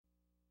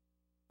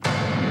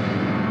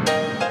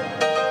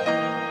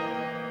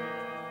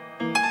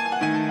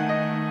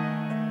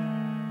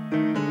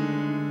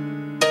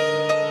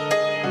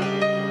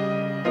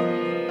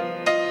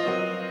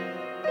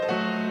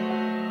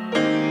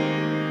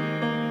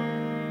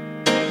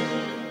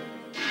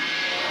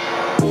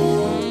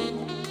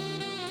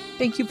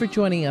Thank you for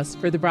joining us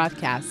for the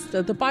broadcast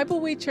of the Bible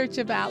Way Church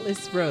of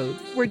Atlas Road,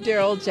 where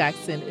Daryl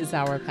Jackson is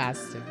our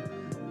pastor.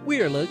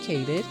 We are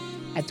located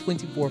at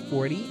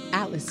 2440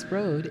 Atlas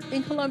Road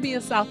in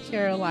Columbia, South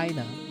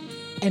Carolina,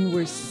 and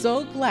we're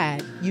so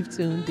glad you've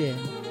tuned in.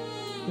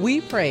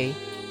 We pray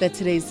that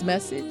today's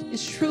message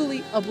is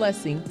truly a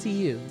blessing to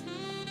you.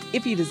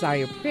 If you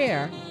desire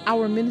prayer,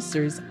 our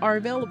ministers are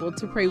available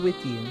to pray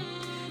with you.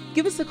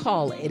 Give us a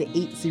call at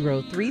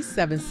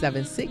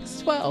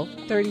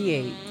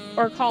 803-776-1238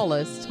 or call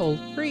us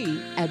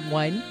toll-free at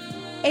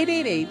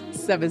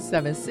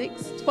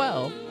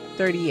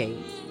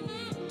 1-888-776-1238.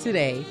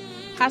 Today,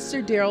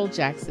 Pastor Daryl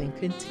Jackson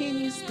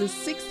continues the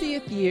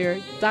 60th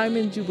year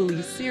Diamond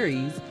Jubilee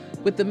series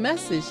with the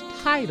message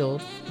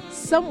titled,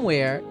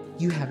 Somewhere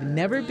You Have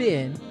Never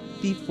Been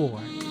Before.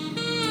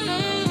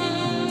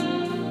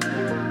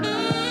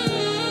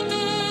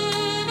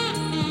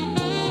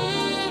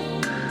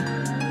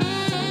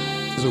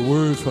 There's a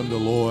word from the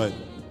Lord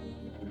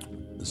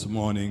this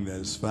morning that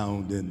is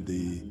found in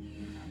the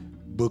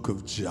book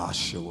of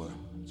Joshua,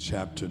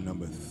 chapter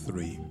number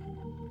 3,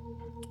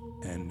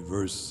 and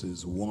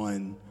verses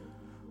 1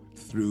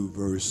 through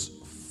verse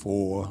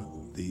 4,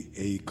 the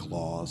A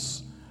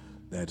clause,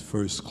 that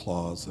first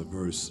clause of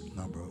verse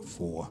number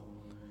 4.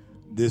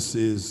 This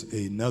is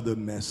another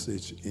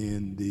message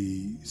in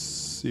the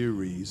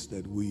series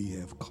that we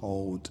have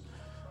called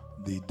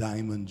the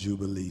Diamond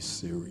Jubilee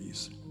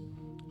series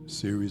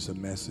of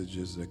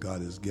messages that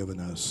God has given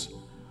us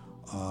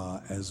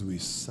as we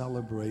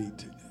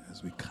celebrate,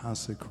 as we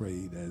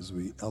consecrate, as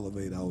we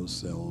elevate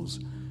ourselves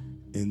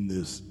in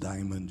this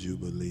Diamond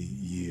Jubilee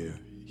year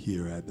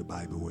here at the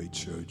Bible Way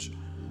Church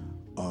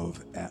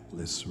of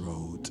Atlas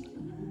Road.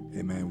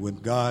 Amen. When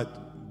God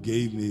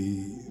gave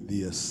me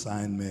the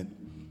assignment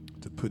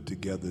to put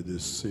together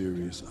this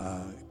series,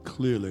 I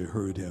clearly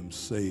heard him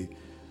say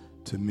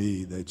to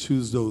me that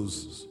choose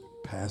those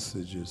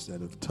passages that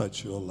have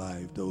touched your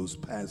life, those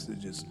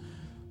passages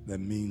that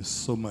mean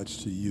so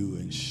much to you,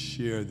 and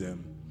share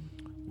them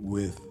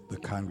with the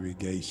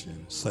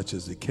congregation, such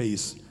as the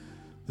case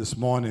this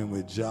morning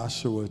with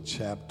Joshua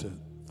chapter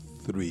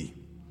 3.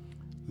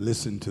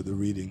 Listen to the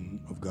reading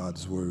of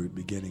God's word,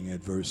 beginning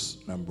at verse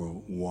number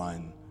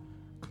 1,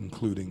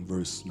 concluding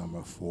verse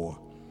number 4.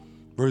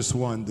 Verse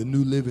 1, the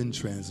New Living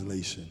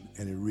Translation,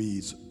 and it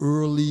reads,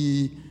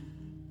 early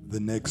the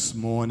next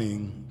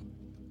morning,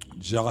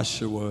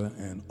 Joshua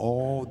and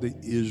all the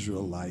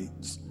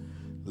Israelites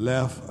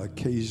left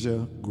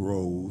Acacia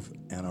Grove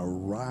and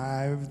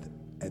arrived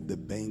at the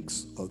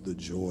banks of the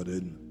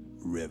Jordan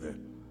River.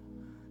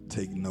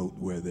 Take note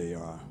where they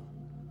are.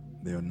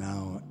 They are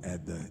now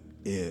at the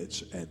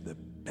edge, at the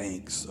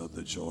banks of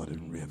the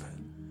Jordan River,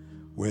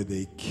 where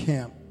they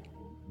camped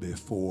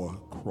before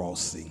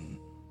crossing.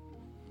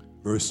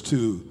 Verse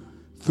 2,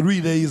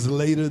 3 days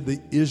later, the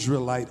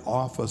Israelite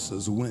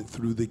officers went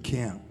through the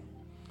camp,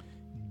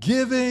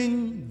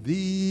 giving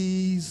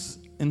these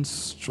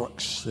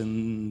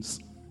instructions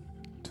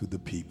to the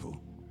people.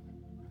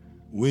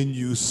 When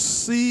you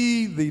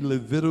see the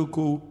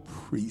Levitical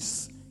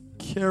priests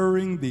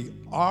carrying the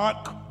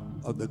ark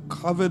of the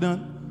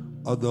covenant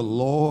of the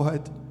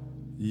Lord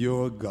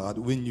your God,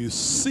 when you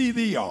see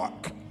the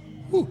ark,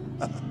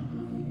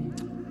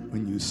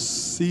 when you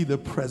see the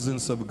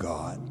presence of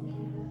God,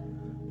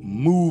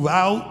 move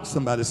out,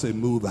 somebody say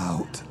move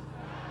out,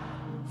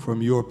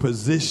 from your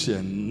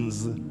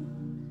positions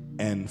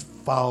and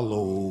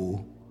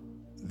follow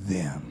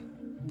them.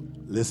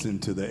 Listen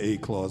to the A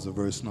clause of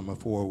verse number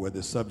 4, where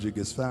the subject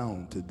is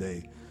found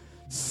today.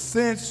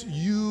 Since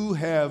you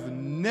have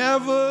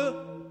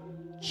never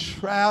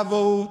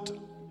traveled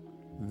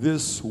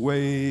this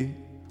way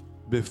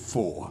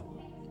before,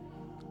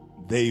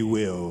 they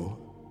will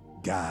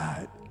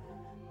guide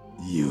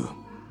you.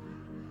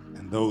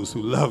 And those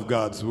who love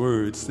God's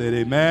word said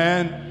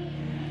amen,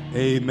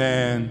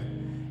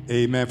 amen,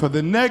 amen. For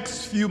the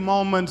next few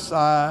moments,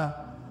 I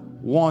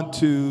want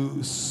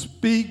to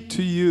speak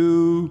to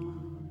you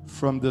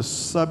from the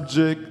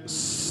subject,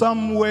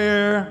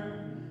 somewhere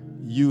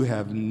you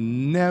have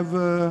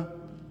never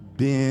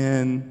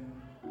been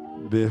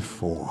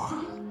before.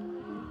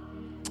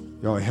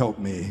 Y'all help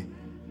me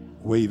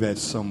wave at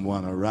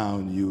someone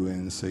around you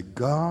and say,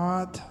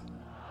 God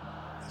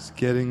is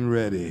getting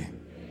ready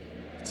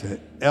to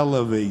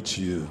elevate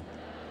you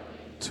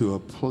to a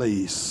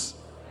place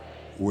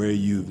where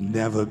you've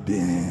never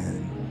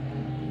been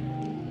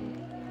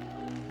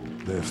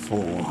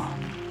before.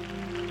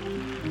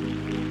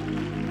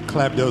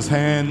 Clap those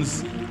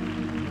hands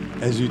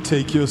as you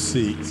take your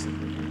seats.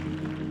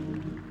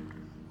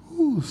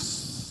 Ooh,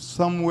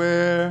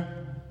 somewhere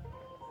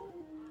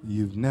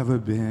you've never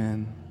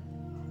been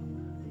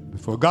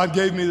before. God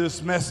gave me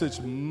this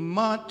message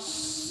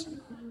months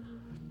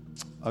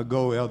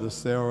ago, Elder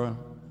Sarah,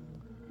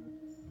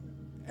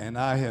 and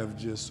I have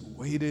just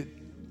waited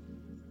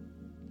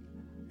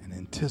and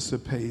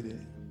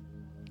anticipated,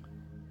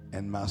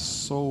 and my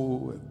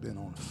soul has been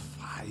on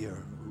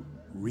fire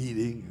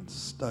reading and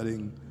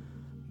studying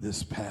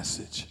this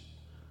passage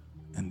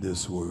and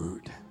this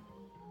word,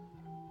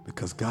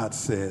 because God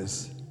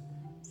says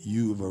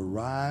you've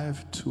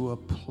arrived to a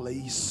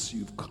place,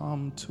 you've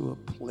come to a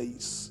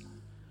place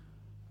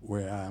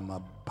where I'm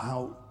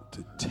about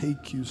to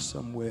take you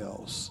somewhere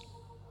else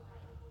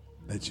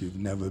that you've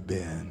never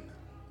been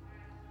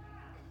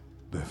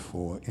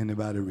before.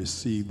 Anybody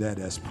receive that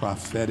as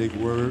prophetic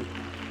word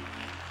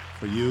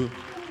for you?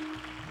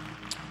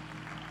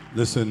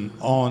 Listen,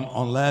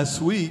 on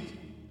last week,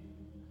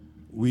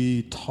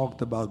 we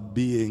talked about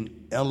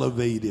being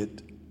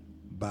elevated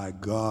by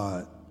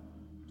God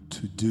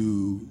to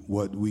do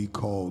what we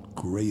call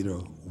greater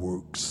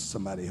works.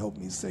 Somebody help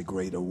me say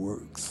greater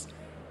works.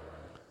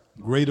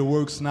 Greater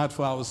works, not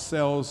for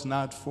ourselves,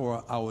 not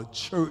for our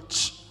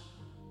church,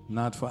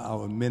 not for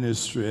our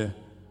ministry,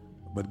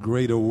 but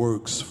greater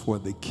works for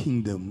the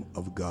kingdom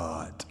of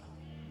God.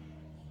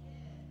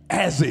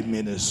 As a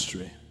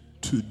ministry,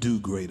 to do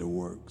greater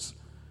works.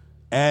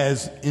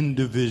 As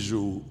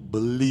individual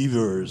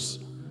believers,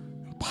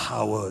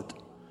 empowered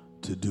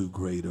to do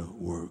greater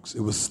works.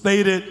 It was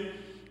stated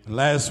in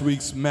last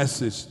week's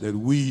message that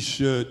we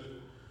should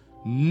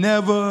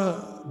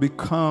never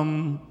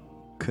become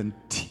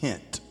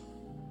content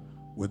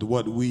with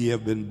what we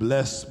have been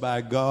blessed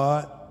by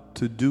God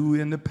to do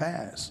in the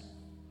past,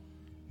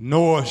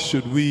 nor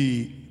should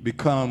we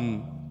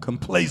become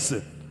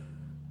complacent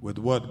with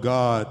what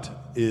God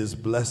is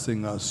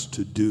blessing us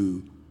to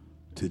do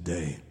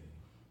today.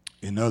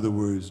 In other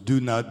words, do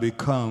not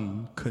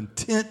become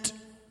content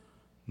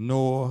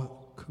nor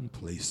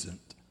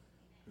complacent.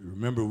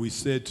 Remember, we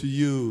said to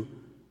you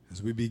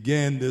as we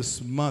began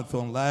this month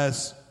on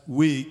last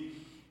week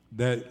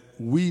that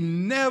we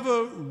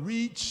never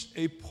reach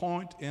a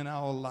point in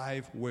our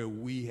life where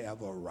we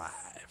have arrived.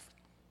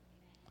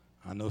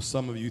 I know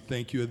some of you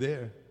think you're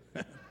there.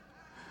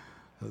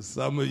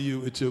 Some of you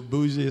with your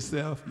bougie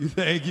self, you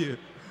think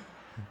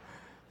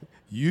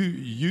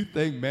you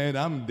think, man,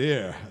 I'm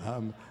there.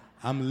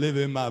 I'm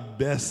living my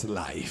best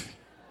life.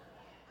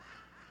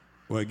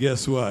 Well,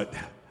 guess what?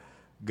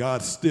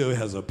 God still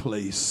has a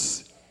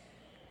place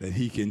that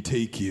he can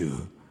take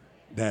you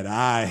that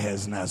eye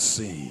has not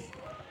seen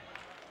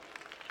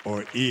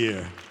or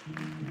ear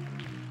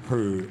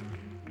heard.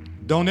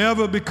 Don't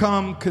ever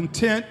become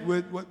content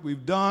with what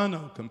we've done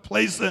or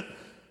complacent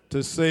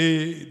to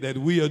say that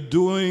we are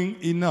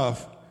doing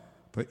enough.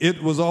 But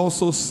it was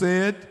also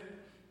said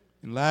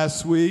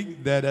last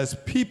week that as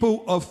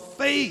people of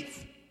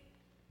faith,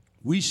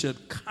 we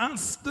should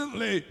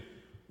constantly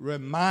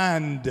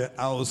remind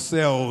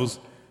ourselves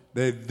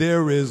that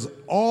there is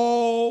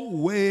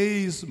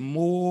always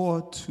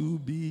more to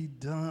be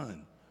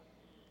done.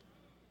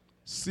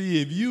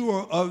 See, if you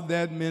are of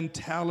that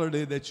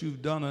mentality that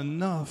you've done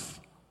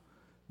enough,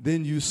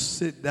 then you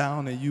sit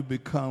down and you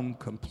become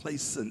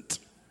complacent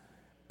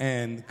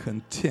and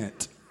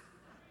content.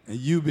 And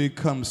you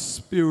become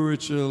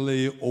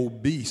spiritually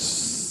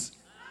obese.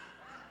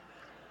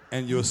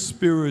 And your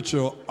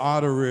spiritual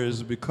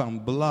arteries become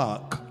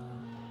blocked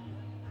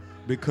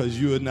because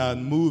you are not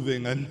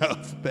moving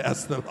enough,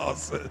 Pastor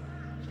Lawson.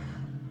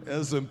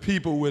 There's some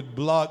people with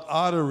blocked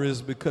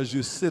arteries because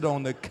you sit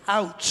on the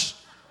couch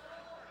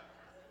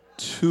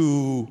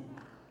too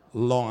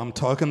long. I'm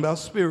talking about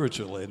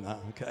spiritually now,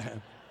 okay?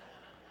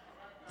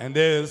 And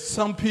there's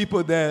some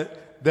people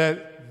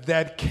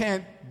that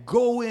can't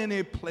go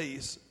any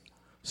place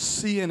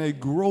seeing a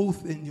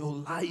growth in your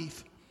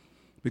life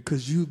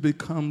because you've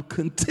become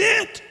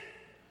content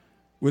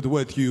with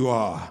what you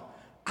are.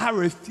 I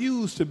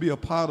refuse to be a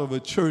part of a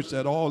church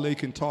that all they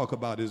can talk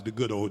about is the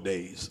good old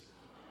days.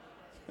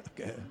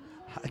 Okay,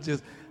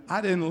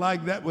 I didn't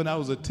like that when I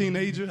was a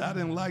teenager. I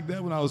didn't like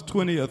that when I was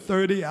 20 or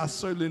 30. I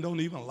certainly don't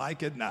even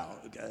like it now.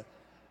 Okay,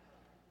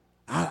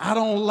 I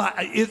don't like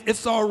it.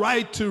 It's all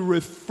right to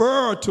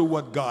refer to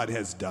what God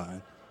has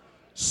done,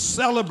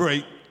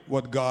 celebrate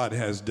what God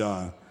has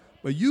done,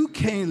 but you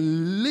can't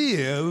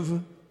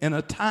live in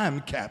a time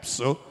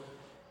capsule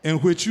in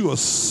which you are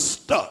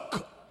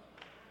stuck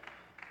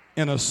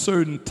in a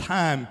certain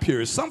time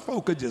period. Some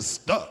folk are just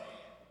stuck.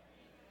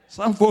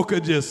 Some folk are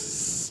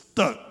just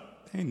stuck.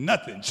 Ain't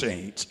nothing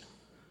changed.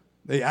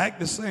 They act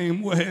the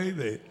same way.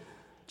 They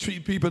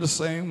treat people the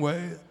same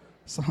way.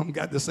 Some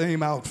got the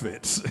same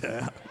outfits.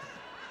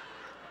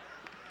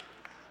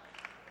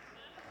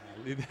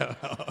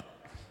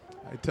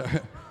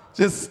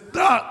 Just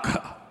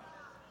stuck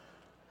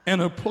in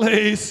a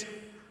place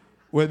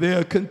where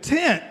they're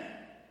content.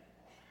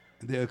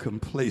 They're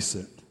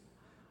complacent.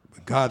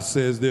 But God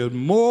says there's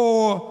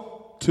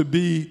more to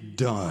be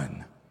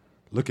done.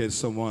 Look at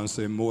someone and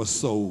say, more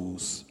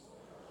souls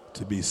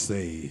to be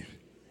saved,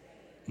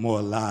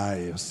 more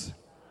lives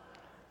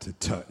to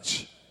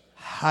touch,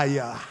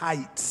 higher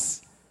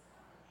heights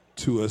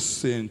to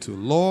ascend to.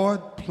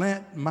 Lord,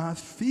 plant my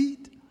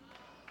feet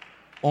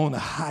on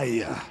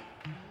higher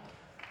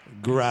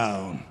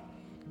ground.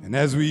 And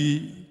as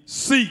we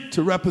seek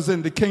to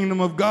represent the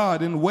kingdom of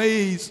God in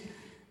ways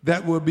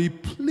that will be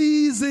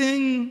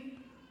pleasing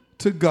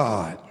to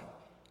God,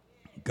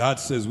 God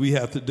says we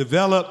have to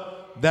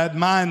develop that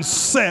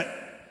mindset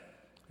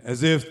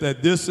as if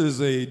that this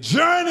is a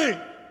journey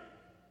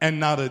and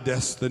not a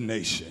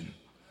destination.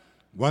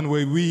 One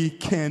way we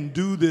can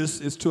do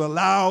this is to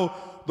allow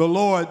the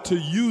Lord to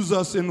use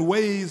us in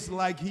ways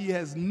like he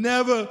has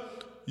never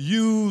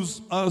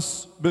used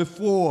us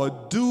before,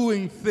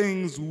 doing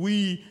things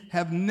we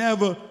have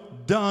never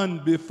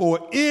done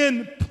before,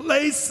 in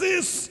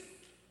places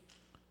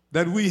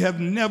that we have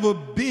never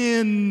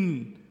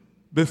been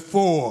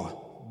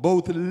before,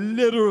 both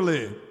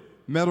literally,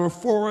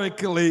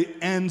 metaphorically,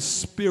 and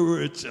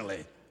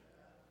spiritually.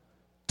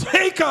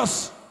 Take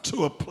us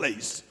to a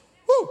place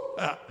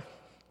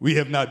we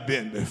have not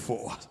been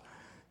before.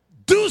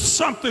 Do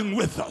something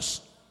with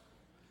us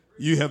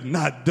you have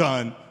not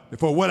done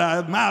before. What I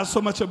admire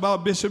so much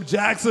about Bishop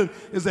Jackson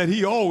is that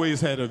he always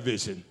had a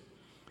vision.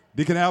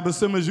 Deacon Albert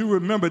Simmons, you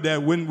remember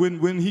that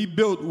when he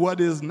built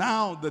what is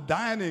now the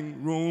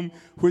dining room,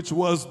 which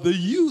was the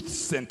youth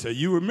center.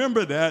 You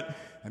remember that?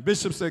 And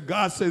Bishop said,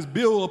 God says,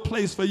 build a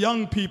place for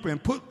young people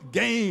and put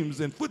games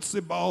and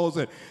footsie balls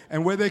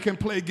and where they can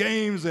play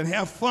games and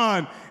have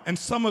fun. And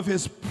some of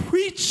his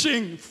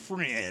preaching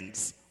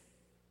friends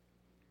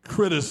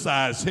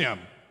criticized him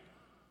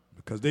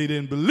because they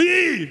didn't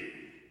believe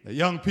that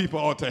young people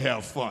ought to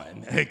have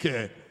fun.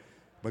 Okay.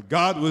 But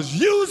God was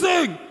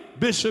using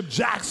Bishop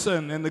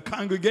Jackson and the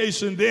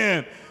congregation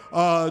then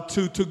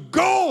to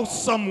go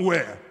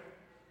somewhere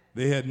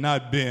they had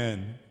not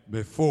been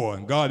before.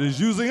 And God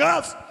is using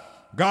us.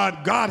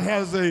 God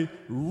has a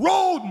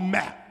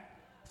roadmap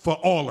for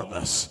all of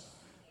us.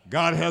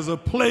 God has a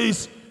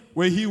place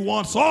where he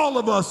wants all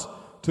of us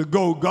to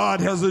go. God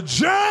has a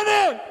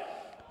journey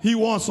he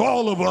wants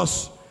all of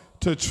us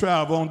to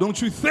travel on.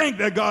 Don't you think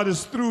that God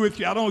is through with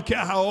you? I don't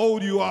care how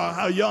old you are,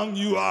 how young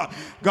you are.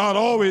 God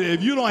always,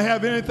 if you don't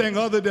have anything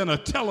other than a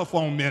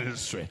telephone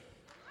ministry,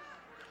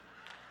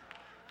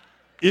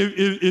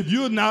 if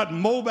you're not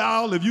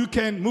mobile, if you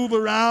can't move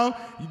around,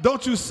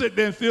 don't you sit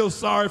there and feel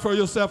sorry for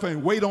yourself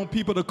and wait on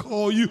people to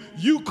call you.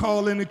 You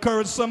call and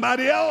encourage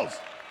somebody else.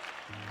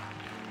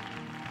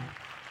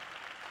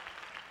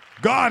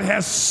 God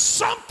has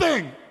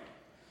something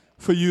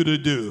for you to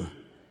do.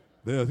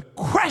 The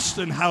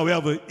question,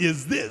 however,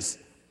 is this: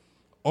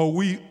 are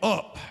we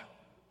up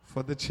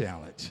for the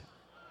challenge?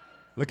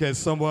 Look at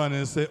someone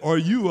and say, are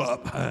you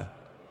up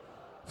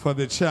for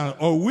the challenge?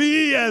 Are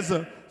we as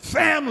a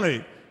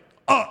family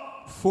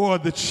up for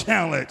the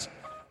challenge?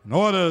 In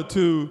order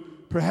to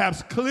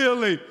perhaps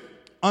clearly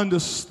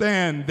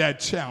understand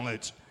that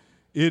challenge,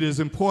 it is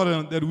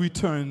important that we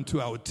turn to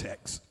our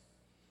text.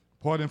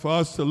 Important for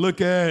us to look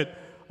at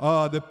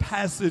the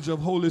passage of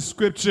Holy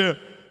Scripture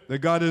that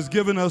God has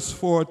given us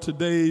for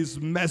today's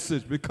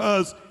message,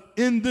 because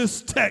in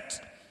this text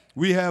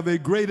we have a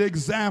great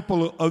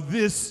example of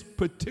this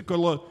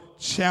particular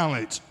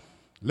challenge.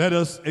 Let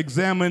us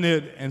examine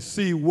it and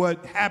see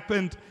what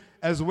happened,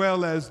 as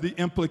well as the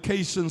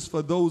implications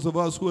for those of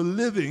us who are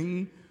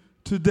living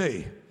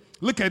today.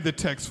 Look at the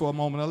text for a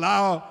moment.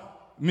 Allow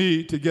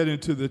me to get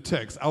into the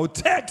text. Our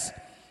text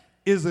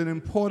is an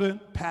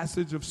important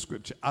passage of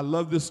Scripture. I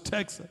love this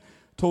text. I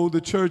told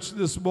the church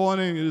this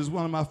morning it is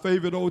one of my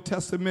favorite Old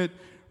Testament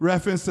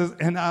references,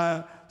 and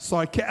I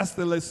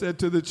sarcastically said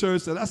to the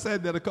church, and I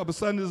said that a couple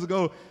Sundays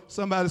ago,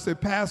 somebody said,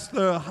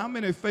 Pastor, how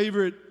many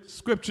favorite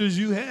scriptures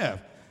you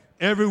have?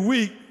 Every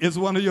week is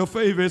one of your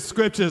favorite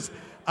scriptures.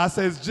 I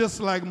said, it's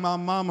just like my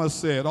mama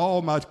said,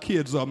 all my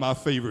kids are my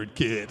favorite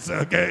kids,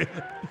 okay?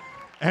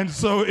 And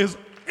so it's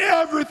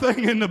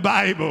everything in the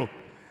Bible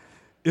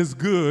is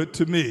good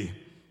to me.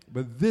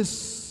 But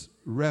this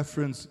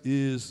reference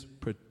is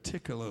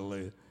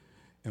particularly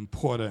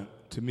important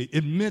to me.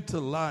 It meant a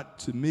lot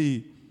to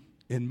me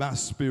in my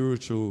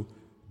spiritual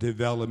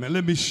development.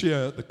 Let me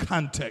share the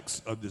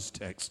context of this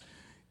text.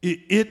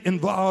 It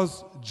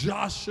involves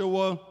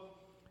Joshua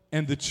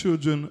and the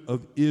children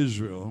of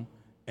Israel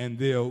and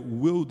their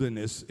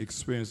wilderness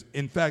experience.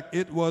 In fact,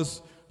 it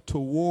was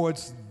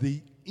towards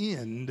the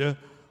end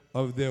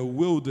of their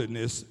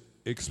wilderness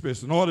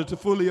experience. In order to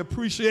fully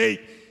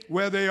appreciate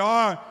where they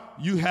are,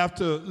 you have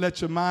to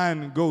let your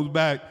mind go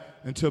back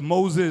into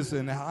Moses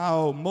and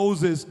how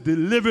Moses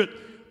delivered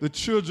the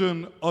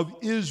children of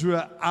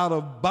Israel out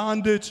of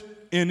bondage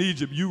in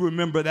Egypt. You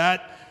remember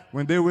that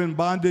when they were in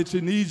bondage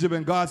in Egypt,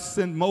 and God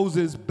sent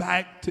Moses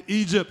back to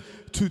Egypt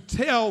to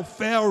tell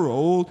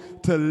Pharaoh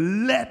to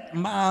let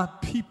my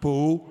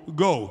people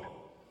go.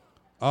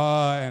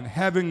 And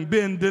having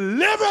been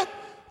delivered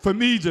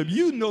from Egypt,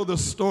 you know the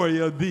story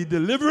of the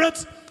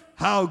deliverance,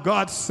 how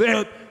God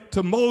said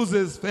to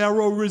Moses,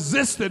 Pharaoh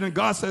resisted, and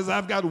God says,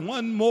 I've got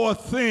one more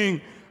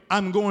thing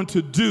I'm going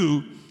to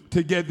do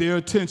to get their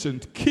attention.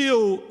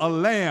 Kill a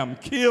lamb,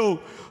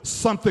 kill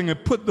something,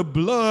 and put the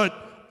blood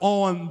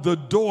on the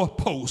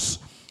doorposts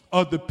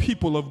of the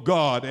people of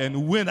God.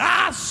 And when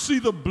I see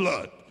the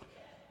blood,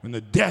 when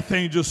the death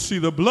angels see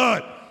the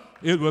blood,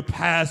 it will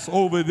pass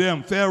over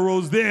them.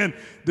 Pharaoh's then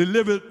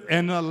delivered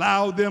and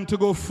allowed them to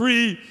go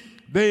free.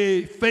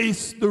 They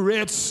faced the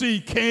Red Sea,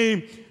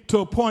 came to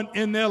a point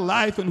in their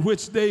life in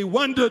which they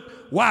wondered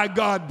why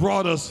God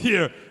brought us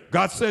here.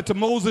 God said to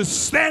Moses,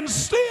 stand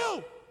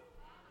still.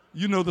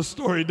 You know the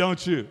story,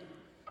 don't you?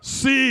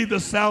 See the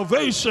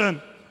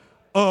salvation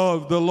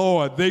of the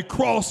Lord. They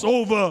crossed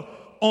over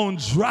on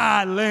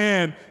dry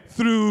land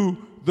through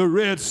the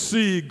Red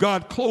Sea.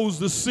 God closed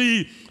the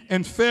sea,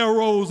 and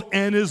Pharaoh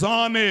and his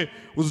army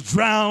was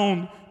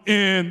drowned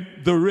in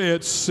the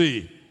Red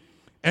Sea.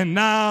 And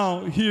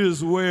now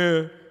here's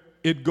where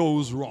it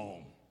goes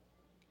wrong.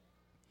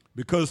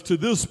 Because to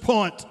this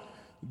point,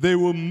 they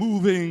were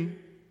moving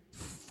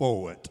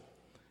forward.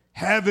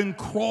 Having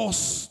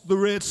crossed the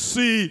Red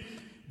Sea,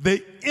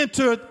 they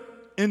entered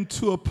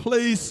into a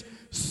place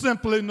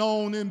simply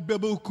known in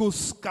biblical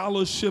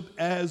scholarship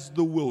as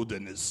the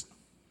wilderness.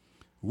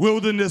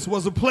 Wilderness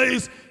was a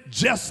place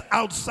just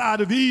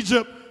outside of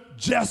Egypt,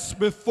 just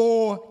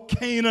before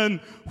Canaan,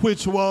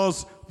 which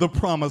was the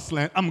promised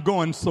land. I'm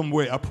going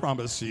somewhere, I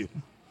promise you.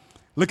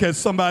 Look at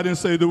somebody and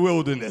say the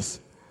wilderness.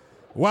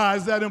 Why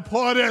is that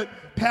important,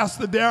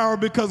 Pastor Darrell?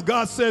 Because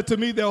God said to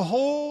me, there are a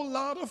whole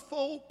lot of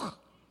folk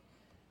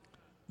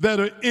that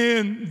are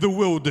in the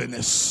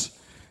wilderness.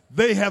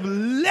 They have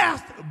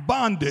left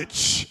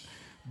bondage,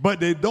 but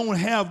they don't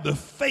have the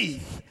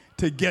faith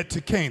to get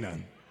to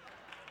Canaan.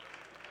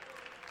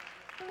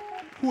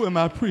 Who am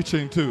I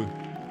preaching to?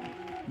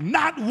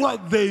 Not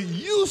what they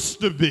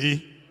used to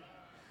be,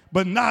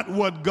 but not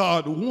what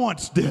God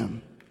wants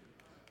them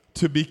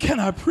to be. Can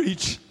I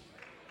preach?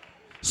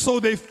 So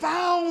they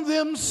found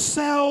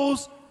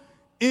themselves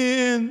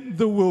in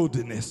the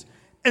wilderness.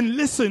 And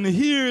listen,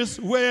 here's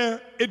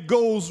where it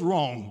goes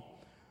wrong.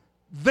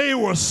 They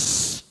were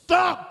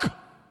stuck,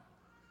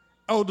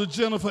 Elder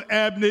Jennifer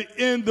Abney,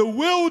 in the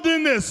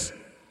wilderness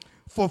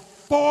for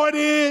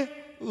 40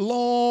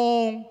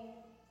 long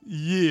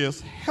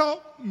years.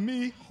 Help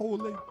me,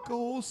 Holy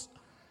Ghost.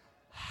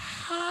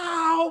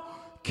 How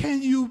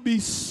can you be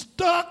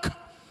stuck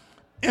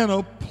in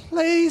a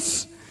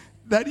place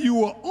that you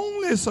were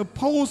only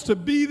supposed to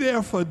be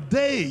there for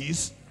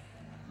days,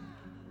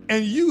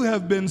 and you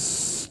have been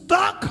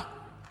stuck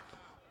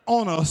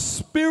on a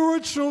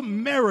spiritual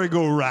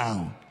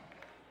merry-go-round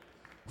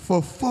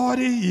for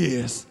 40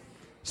 years?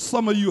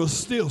 Some of you are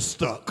still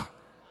stuck.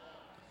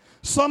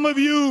 Some of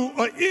you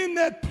are in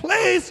that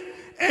place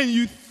and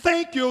you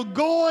think you're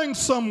going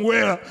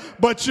somewhere,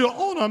 but you're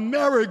on a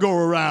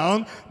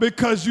merry-go-round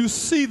because you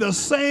see the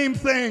same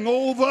thing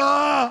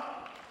over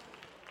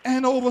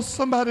and over.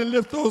 Somebody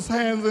lift those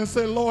hands and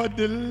say, Lord,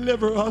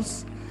 deliver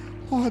us.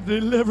 Lord,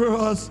 deliver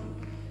us.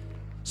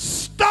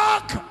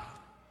 Stuck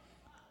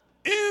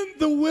in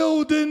the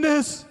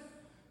wilderness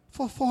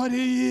for 40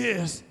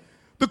 years.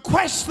 The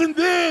question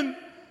then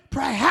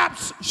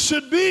perhaps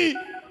should be,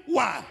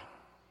 why?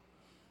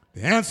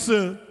 The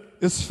answer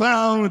is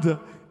found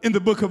in the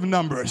book of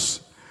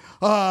Numbers.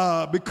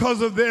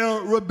 Because of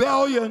their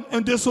rebellion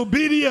and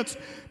disobedience,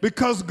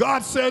 because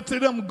God said to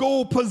them,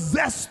 go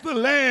possess the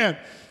land.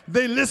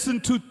 They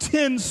listened to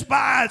 10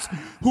 spies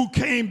who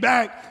came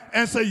back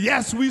and said,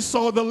 yes, we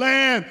saw the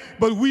land,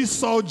 but we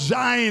saw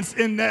giants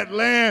in that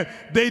land.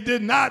 They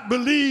did not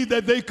believe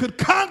that they could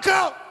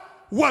conquer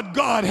what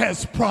God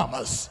has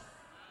promised.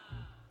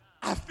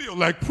 I feel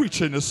like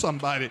preaching to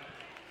somebody.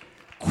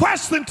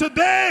 Question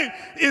today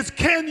is,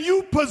 can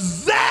you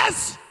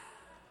possess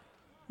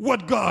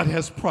what God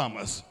has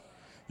promised?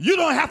 You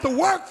don't have to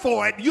work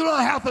for it. You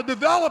don't have to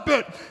develop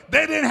it.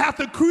 They didn't have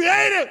to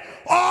create it.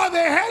 All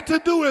they had to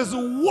do is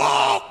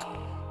walk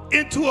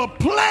into a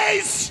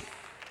place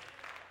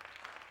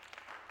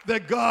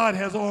that God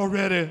has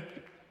already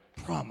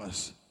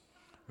promised.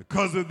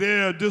 Because of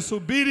their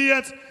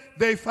disobedience,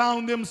 they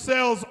found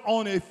themselves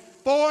on a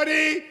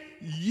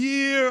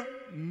 40-year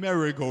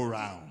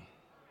merry-go-round.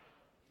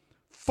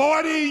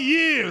 40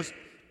 years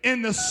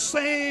in the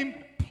same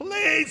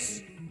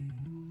place,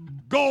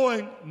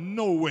 going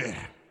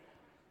nowhere.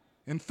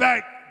 In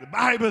fact, the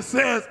Bible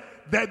says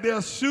that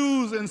their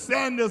shoes and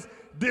sandals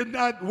did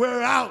not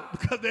wear out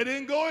because they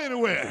didn't go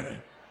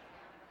anywhere.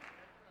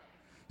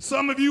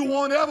 Some of you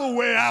won't ever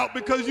wear out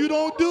because you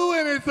don't do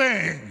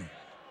anything.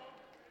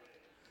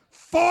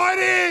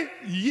 40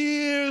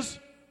 years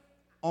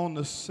on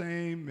the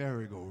same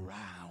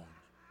merry-go-round,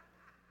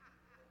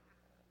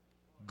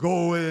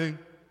 going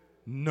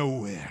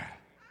nowhere.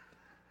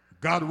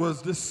 God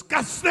was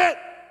disgusted,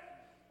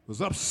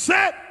 was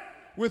upset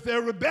with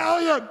their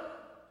rebellion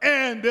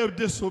and their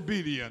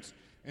disobedience.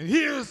 And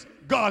here's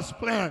God's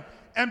plan.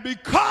 And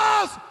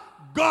because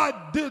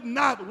God did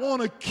not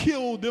want to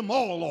kill them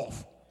all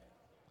off,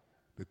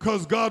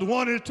 because God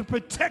wanted to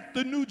protect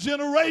the new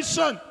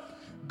generation,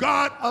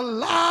 God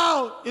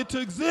allowed it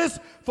to exist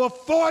for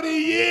 40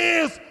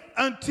 years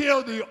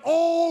until the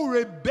old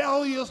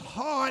rebellious,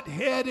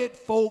 hard-headed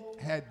folk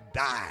had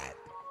died.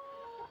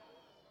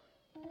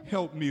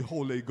 Help me,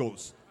 Holy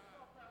Ghost.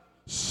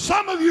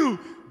 Some of you,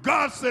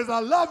 God says, I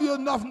love you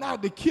enough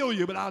not to kill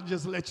you, but I'll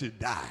just let you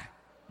die.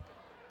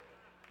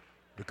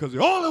 Because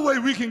the only way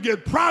we can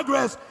get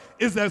progress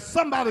is that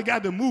somebody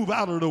got to move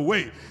out of the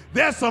way.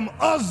 There's some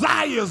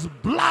Uzziahs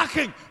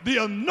blocking the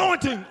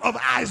anointing of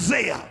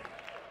Isaiah.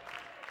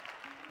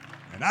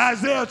 In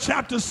Isaiah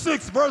chapter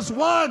 6, verse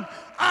 1,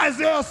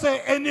 Isaiah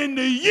said, and in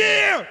the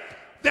year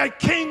that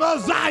King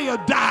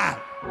Uzziah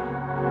died,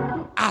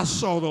 I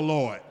saw the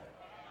Lord.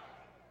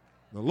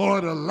 The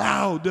Lord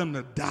allowed them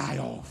to die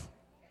off.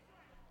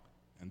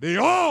 And they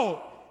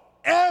all,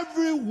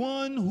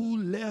 everyone who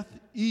left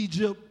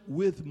Egypt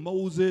with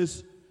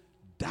Moses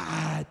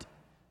died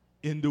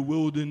in the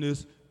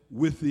wilderness,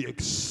 with the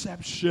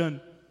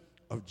exception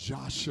of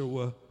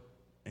Joshua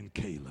and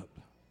Caleb.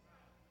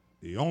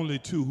 The only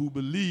two who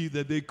believed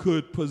that they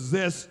could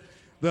possess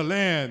the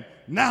land.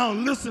 Now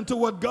listen to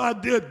what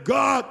God did.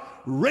 God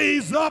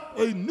raised up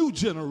a new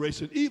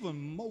generation.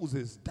 Even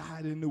Moses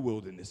died in the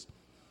wilderness.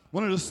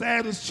 One of the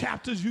saddest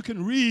chapters you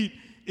can read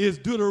is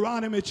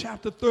Deuteronomy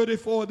chapter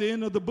 34, the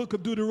end of the book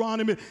of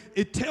Deuteronomy.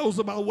 It tells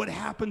about what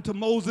happened to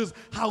Moses,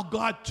 how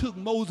God took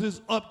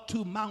Moses up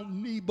to Mount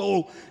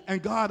Nebo,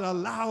 and God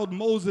allowed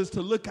Moses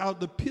to look out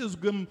the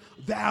Pisgah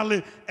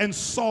Valley and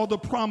saw the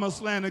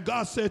promised land. And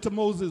God said to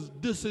Moses,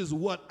 this is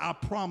what I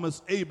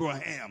promised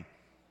Abraham.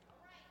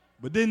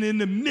 But then in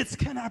the midst,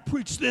 can I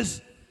preach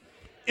this?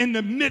 In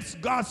the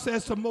midst, God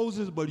says to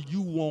Moses, but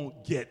you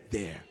won't get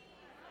there.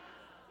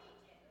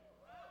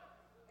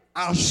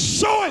 I'll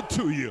show it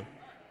to you,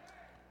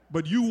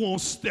 but you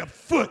won't step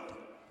foot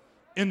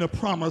in the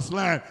promised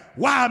land.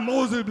 Why,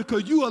 Moses?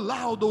 Because you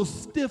allowed those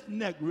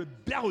stiff-necked,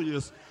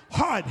 rebellious,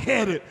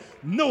 hard-headed,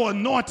 no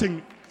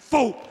anointing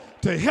folk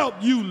to help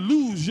you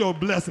lose your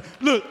blessing.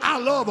 Look, I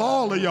love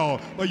all of y'all,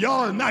 but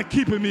y'all are not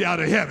keeping me out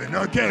of heaven,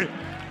 okay?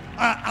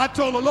 I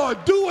told the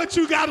Lord, do what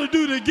you got to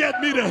do to get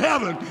me to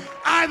heaven.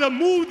 Either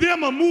move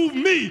them or move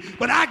me,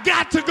 but I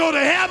got to go to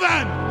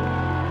heaven.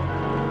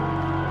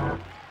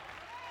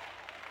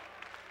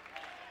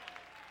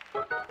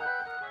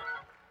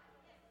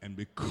 And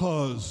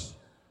because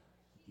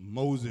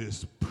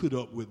Moses put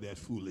up with that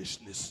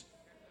foolishness,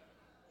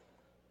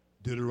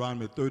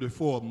 Deuteronomy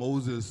 34,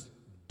 Moses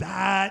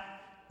died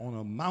on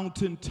a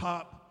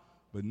mountaintop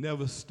but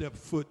never stepped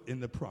foot in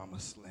the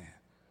promised land.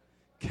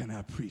 Can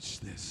I preach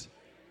this?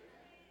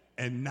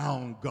 And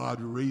now God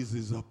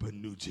raises up a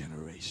new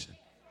generation.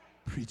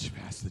 Preach,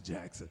 Pastor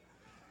Jackson.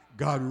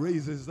 God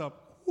raises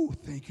up, oh,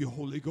 thank you,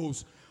 Holy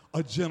Ghost,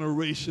 a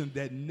generation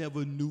that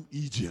never knew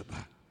Egypt.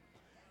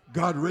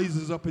 God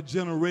raises up a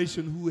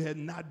generation who had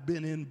not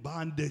been in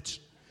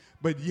bondage,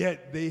 but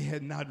yet they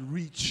had not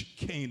reached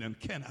Canaan.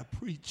 Can I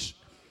preach?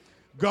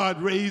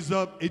 God raised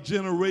up a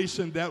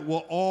generation that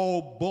were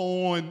all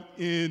born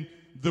in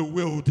the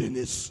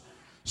wilderness.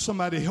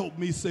 Somebody help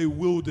me say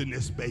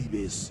wilderness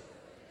babies.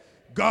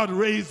 God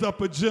raised up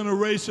a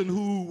generation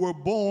who were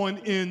born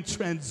in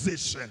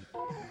transition.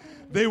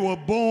 They were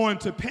born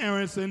to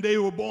parents and they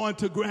were born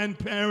to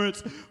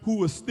grandparents who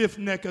were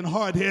stiff-necked and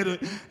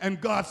hard-headed. And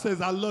God says,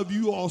 I love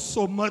you all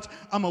so much,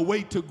 I'm going to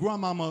wait till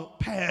grandmama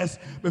pass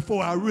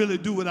before I really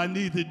do what I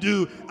need to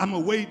do. I'm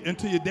going to wait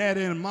until your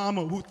daddy and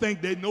mama, who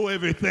think they know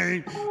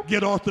everything,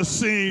 get off the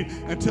scene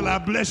until I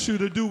bless you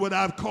to do what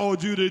I've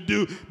called you to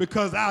do,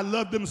 because I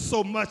love them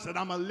so much that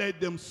I'm going to let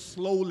them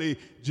slowly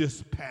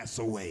just pass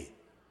away.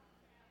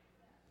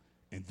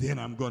 And then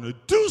I'm going to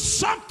do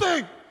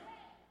something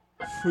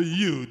for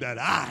you that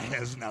eye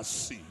has not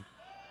seen,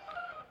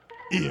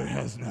 ear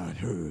has not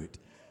heard.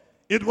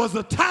 It was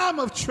a time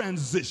of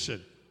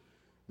transition.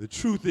 The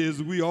truth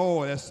is, we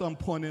all at some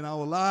point in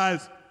our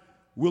lives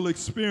will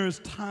experience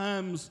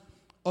times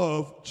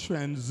of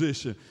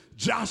transition.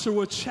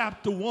 Joshua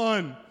chapter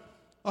 1,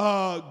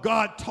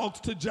 God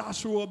talks to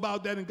Joshua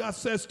about that, and God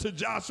says to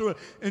Joshua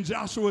in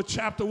Joshua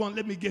chapter 1,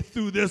 let me get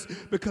through this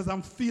because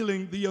I'm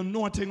feeling the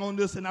anointing on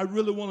this and I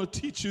really want to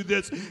teach you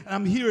this. And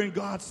I'm hearing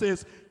God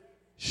says,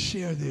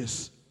 share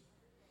this.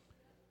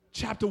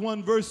 Chapter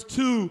 1, verse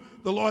 2,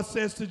 the Lord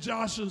says to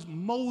Joshua,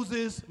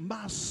 Moses,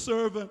 my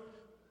servant,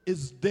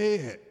 is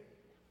dead.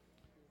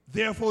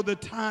 Therefore, the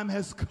time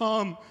has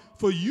come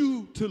for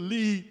you to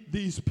lead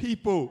these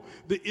people,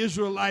 the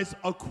Israelites,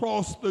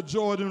 across the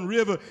Jordan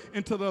River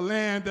into the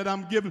land that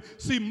I'm giving.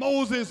 See,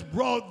 Moses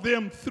brought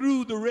them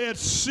through the Red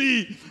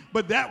Sea,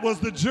 but that was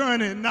the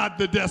journey, not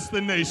the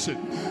destination.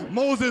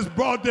 Moses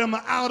brought them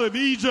out of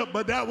Egypt,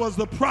 but that was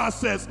the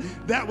process.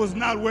 That was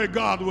not where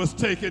God was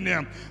taking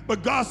them.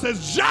 But God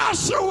says,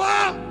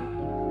 Joshua,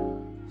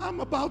 I'm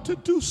about to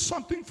do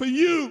something for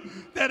you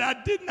that I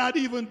did not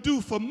even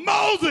do for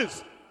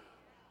Moses.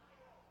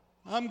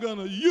 I'm going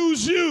to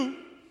use you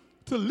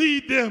to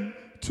lead them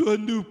to a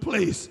new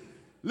place.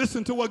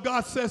 Listen to what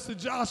God says to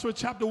Joshua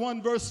chapter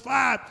 1, verse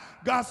 5.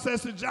 God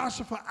says to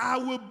Joshua, for I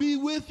will be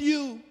with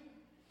you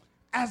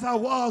as I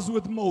was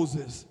with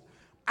Moses.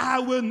 I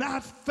will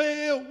not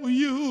fail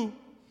you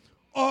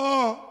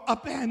or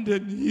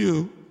abandon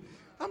you.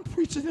 I'm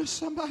preaching to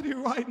somebody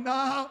right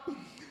now.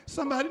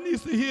 Somebody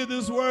needs to hear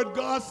this word.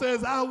 God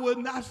says, I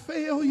will not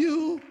fail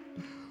you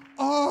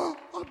or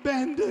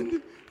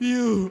abandon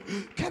you.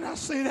 Can I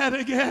say that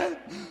again?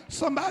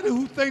 Somebody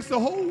who thinks the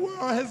whole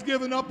world has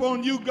given up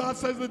on you, God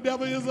says the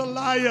devil is a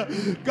liar.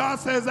 God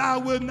says, I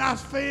will not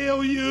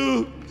fail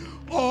you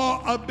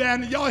or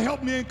abandon. Y'all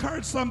help me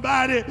encourage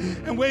somebody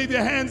and wave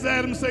your hands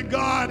at him and say,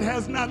 God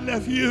has not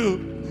left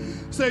you.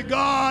 Say,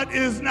 God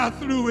is not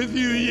through with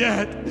you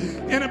yet.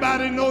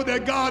 Anybody know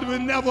that God will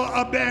never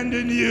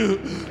abandon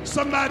you?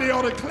 Somebody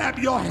ought to clap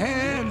your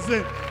hands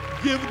and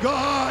Give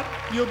God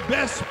your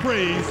best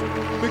praise,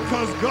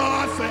 because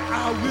God said,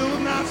 I will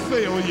not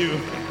fail you.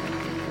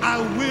 I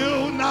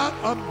will not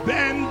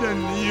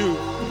abandon you.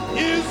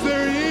 Is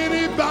there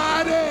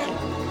anybody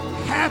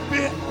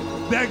happy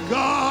that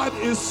God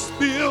is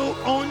still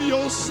on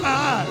your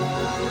side?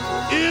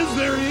 Is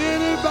there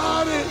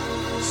anybody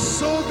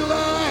so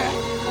glad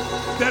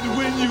that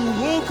when you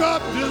woke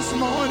up this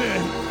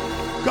morning,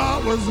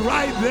 God was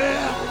right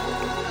there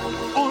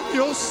on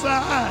your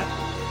side?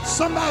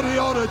 Somebody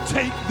ought to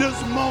take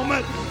this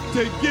moment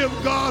to give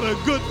God a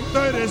good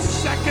 30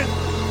 seconds.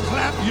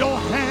 Clap your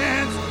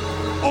hands,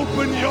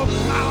 open your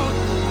mouth,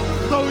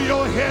 throw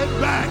your head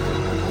back,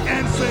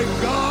 and say,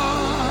 God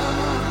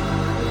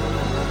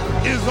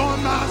is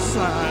on my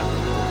side.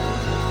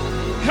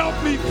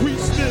 Help me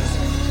preach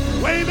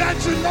this. Wave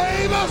at your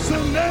neighbor,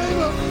 say,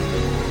 neighbor,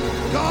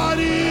 God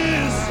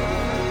is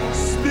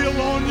still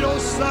on your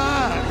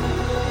side.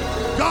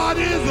 God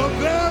is a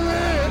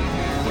very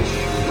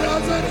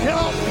present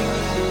help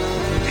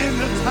in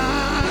the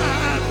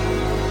time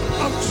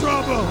of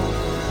trouble.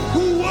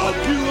 Who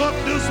woke you up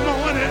this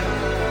morning?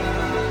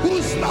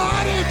 Who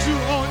started you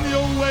on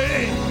your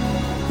way?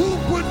 Who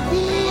put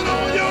food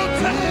on your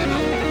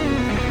table?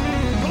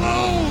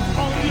 Clothes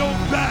on your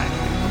back?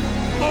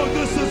 Oh,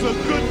 this is a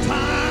good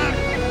time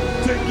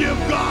to give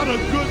God a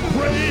good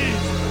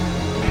praise.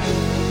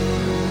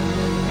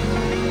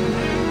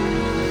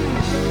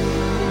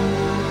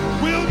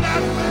 Will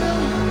not fail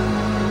you.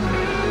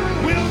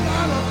 Will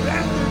not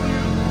abandon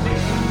you.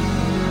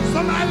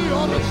 Somebody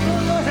ought to throw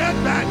your head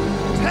back.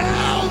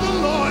 Tell the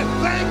Lord,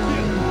 thank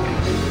you.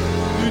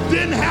 You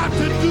didn't have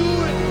to do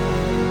it,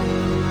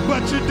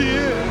 but you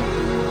did.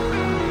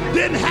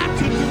 Didn't have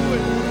to do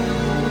it.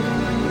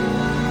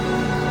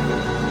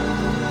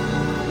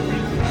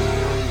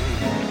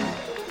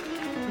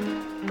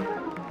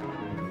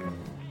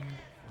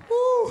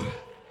 Woo.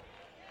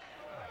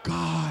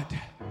 God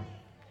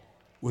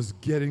was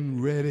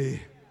getting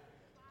ready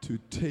to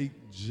take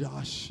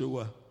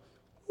Joshua.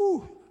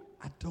 Woo.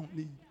 I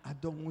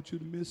don't want you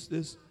to miss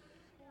this.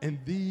 And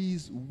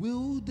these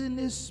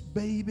wilderness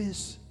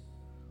babies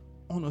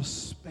on a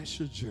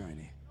special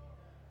journey.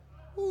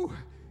 Woo.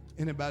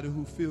 Anybody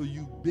who feel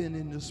you've been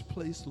in this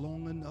place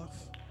long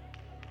enough?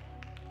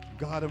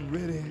 God, I'm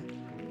ready.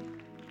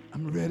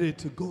 I'm ready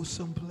to go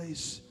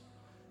someplace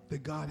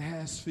that God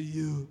has for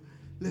you.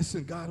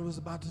 Listen, God was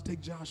about to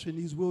take Joshua and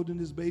these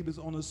wilderness babies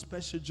on a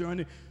special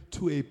journey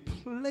to a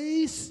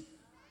place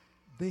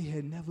they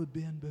had never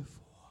been before.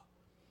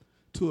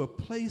 To a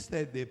place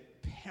that their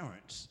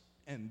parents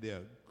and their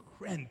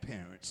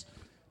grandparents,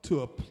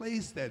 to a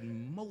place that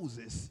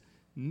Moses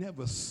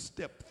never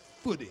stepped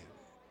foot in.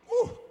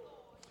 Ooh.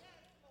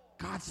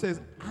 God says,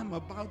 I'm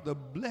about to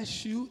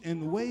bless you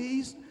in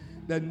ways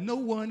that no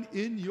one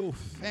in your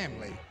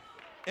family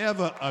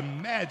ever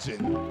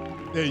imagined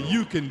that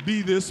you can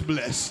be this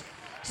blessed.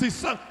 See,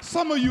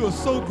 some of you are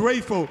so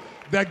grateful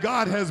that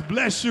God has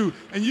blessed you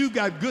and you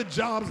got good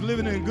jobs,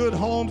 living in good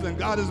homes, and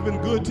God has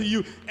been good to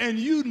you, and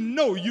you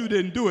know you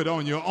didn't do it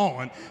on your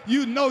own.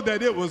 You know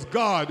that it was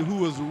God who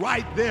was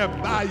right there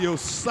by your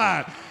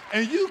side,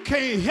 and you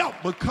can't help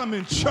but come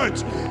in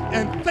church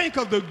and think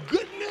of the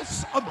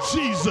goodness of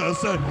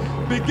Jesus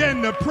and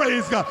begin to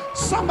praise God.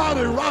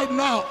 Somebody right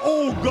now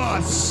owe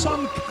God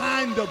some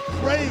kind of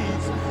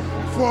praise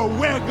for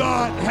where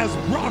God has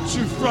brought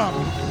you from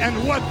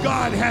and what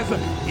God has.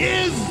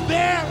 Is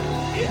there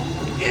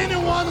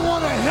anyone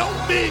want to help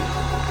me?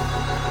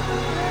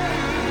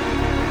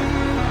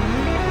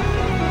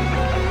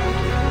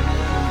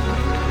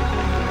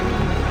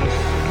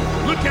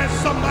 Look at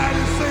somebody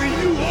and say,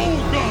 you owe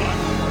God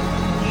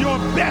your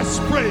best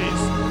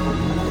praise.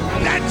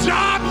 That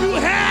job you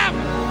have,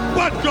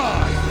 but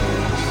God.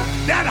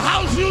 That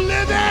house you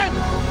live in,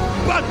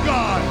 but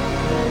God.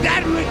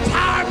 That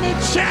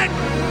retirement check,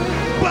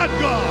 but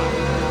God.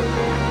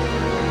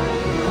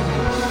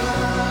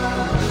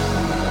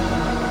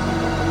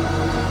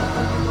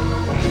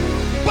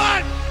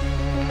 But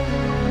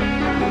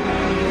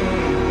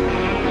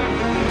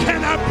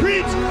can I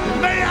preach?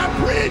 May I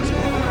preach?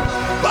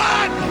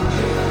 But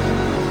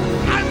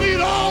I need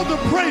all the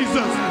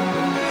praises.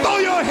 Throw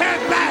your head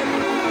back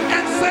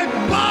and say,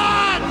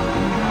 but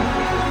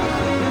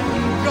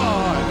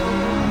God.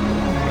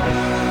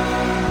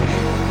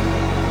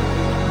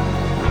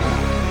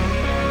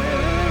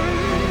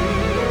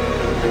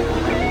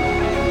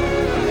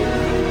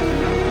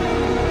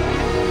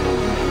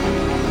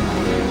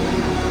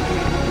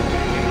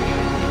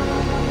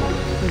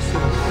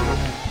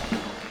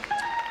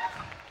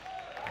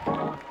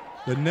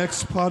 The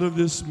next part of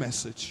this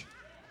message.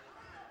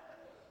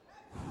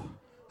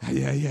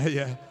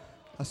 Yeah.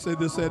 I said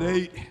this at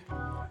 8.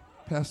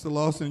 Pastor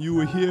Lawson, you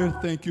were here.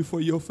 Thank you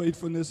for your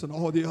faithfulness and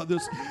all the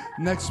others.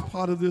 Next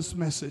part of this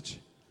message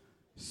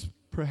is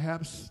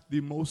perhaps the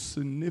most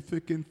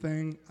significant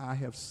thing I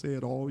have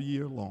said all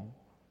year long.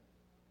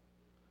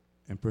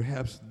 And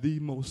perhaps the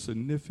most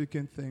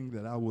significant thing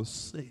that I will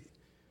say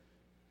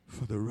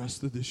for the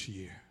rest of this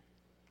year.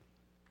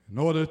 In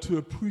order to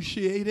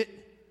appreciate it,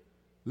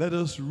 Let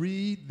us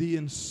read the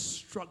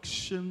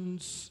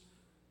instructions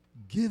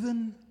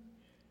given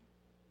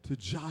to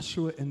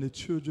Joshua and the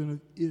children of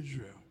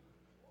Israel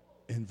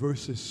in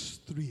verses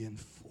 3 and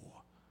 4.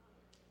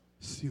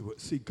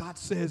 See, God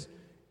says,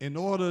 in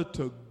order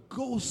to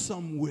go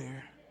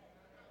somewhere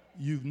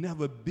you've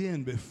never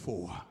been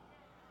before,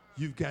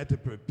 you've got to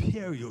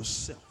prepare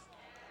yourself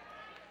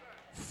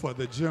for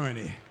the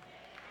journey.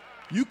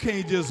 You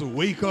can't just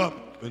wake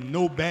up with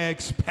no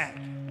bags packed.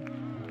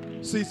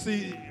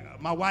 See,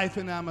 my wife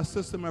and I, my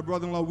sister, my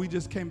brother-in-law, we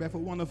just came back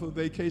from a wonderful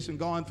vacation,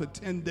 gone for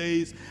 10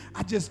 days.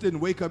 I just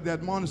didn't wake up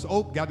that morning,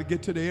 so, got to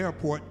get to the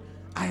airport.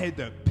 I had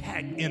to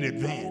pack in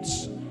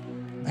advance.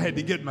 I had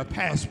to get my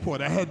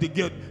passport. I had to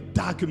get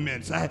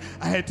documents. I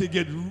had to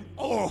get,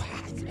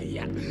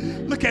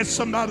 look at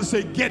somebody and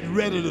say, get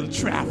ready to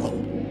travel.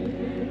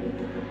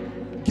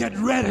 Get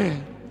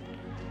ready.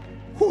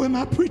 Who am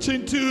I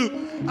preaching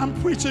to? I'm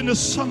preaching to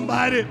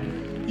somebody.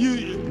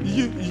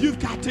 You've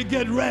got to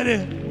get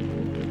ready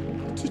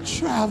to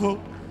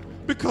travel,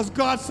 because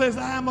God says,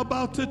 I am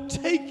about to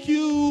take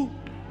you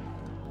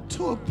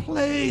to a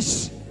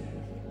place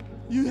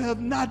you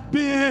have not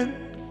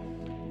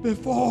been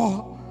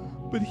before.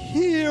 But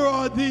here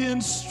are the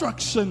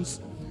instructions.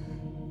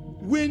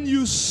 When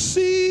you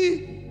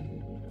see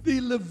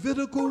the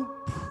Levitical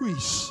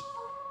priests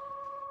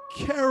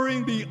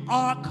carrying the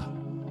ark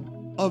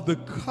of the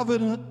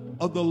covenant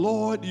of the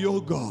Lord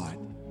your God,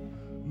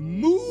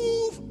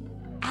 move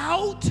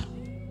out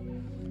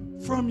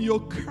from your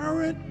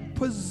current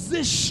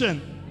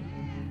position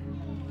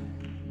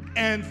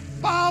and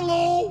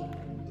follow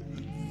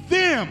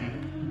them.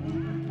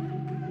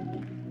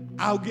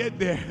 I'll get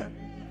there.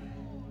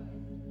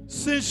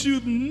 Since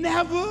you've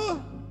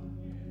never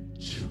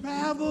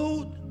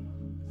traveled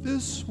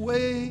this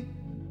way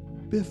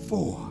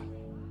before,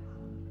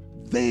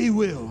 they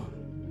will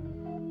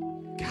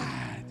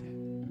guide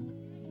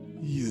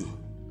you.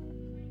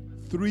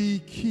 3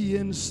 key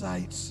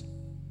insights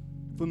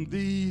from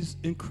these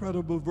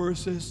incredible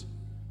verses.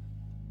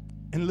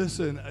 And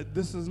listen,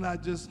 this is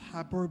not just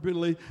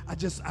hyperbole.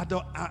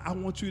 I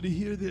want you to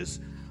hear this.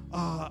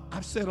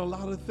 I've said a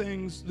lot of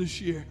things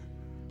this year.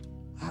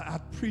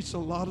 I've preached a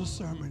lot of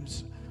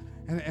sermons,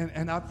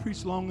 and I've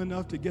preached long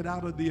enough to get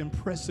out of the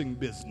impressing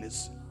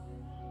business.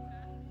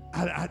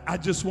 I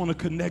just want to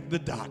connect the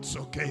dots,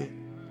 okay?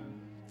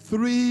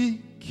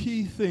 3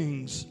 key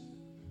things,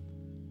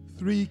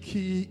 3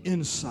 key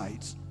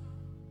insights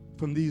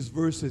from these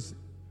verses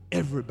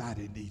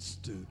everybody needs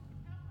to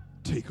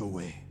take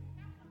away.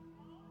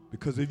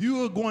 Because if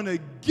you are going to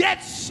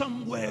get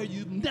somewhere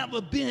you've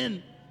never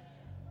been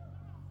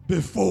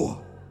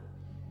before,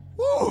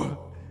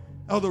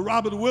 Elder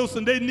Robert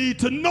Wilson, they need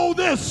to know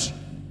this.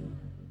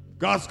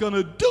 God's going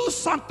to do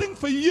something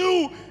for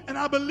you, and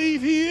I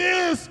believe he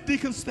is,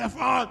 Deacon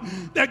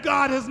Stefan, that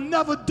God has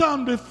never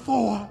done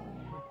before.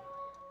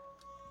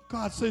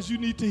 God says you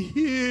need to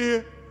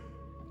hear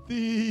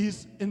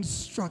these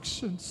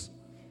instructions.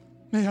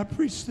 May I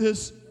preach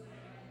this?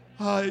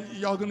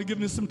 Y'all going to give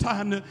me some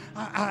time.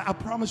 I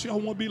promise you I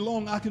won't be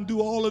long. I can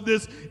do all of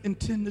this in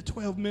 10 to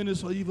 12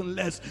 minutes or even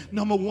less.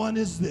 Number one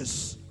is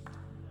this.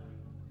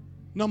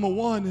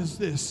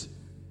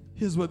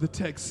 Here's what the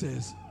text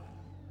says.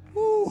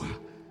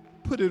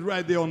 Put it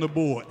right there on the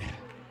board.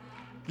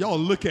 Y'all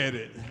look at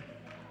it.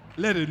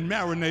 Let it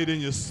marinate in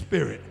your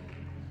spirit.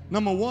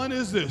 Number one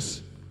is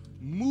this.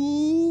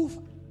 Move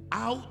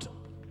out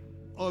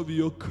of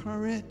your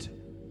current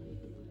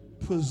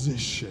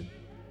position.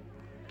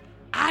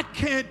 I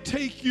can't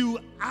take you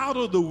out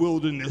of the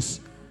wilderness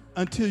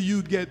until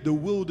you get the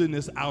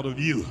wilderness out of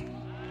you.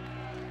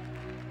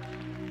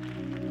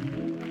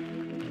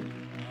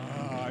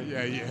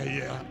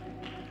 Yeah.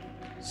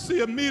 See,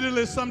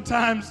 immediately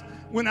sometimes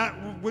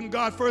when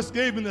God first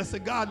gave me, I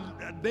said, God,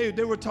 they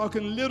were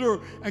talking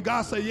literal, and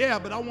God said, yeah,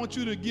 but I want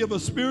you to give a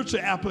spiritual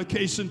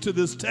application to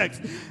this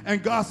text.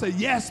 And God said,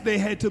 yes, they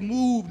had to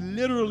move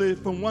literally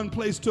from one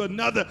place to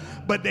another,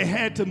 but they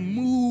had to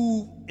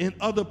move in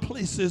other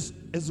places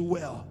as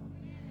well.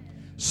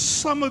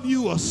 Some of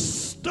you are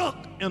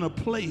stuck in a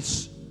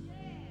place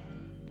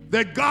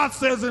that God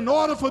says, in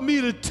order for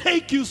me to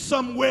take you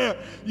somewhere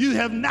you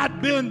have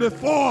not been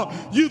before,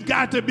 you've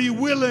got to be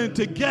willing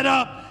to get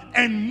up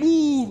and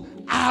move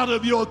out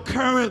of your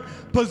current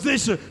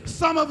position.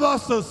 Some of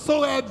us are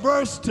so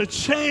adverse to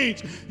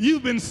change.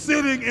 You've been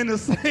sitting in the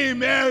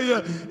same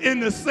area, in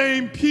the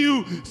same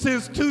pew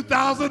since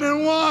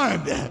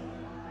 2001.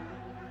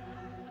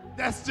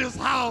 That's just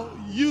how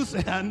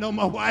used, I know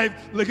my wife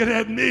looking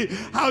at me,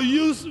 how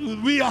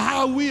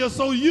we are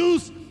so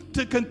used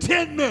to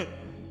contentment,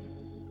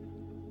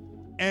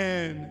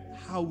 and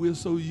how we're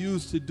so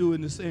used to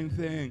doing the same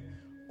thing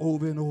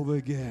over and over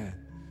again.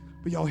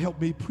 But y'all help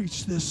me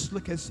preach this.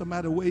 Look at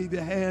somebody, wave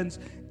your hands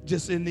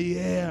just in the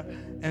air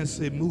and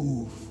say,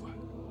 move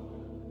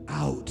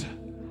out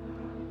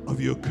of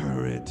your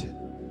current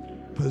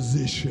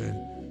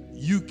position.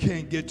 You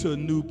can't get to a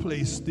new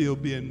place still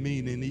being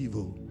mean and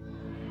evil.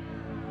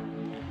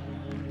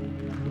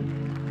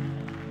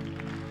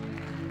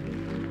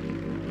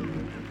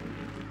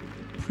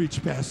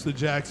 Preach, Pastor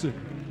Jackson.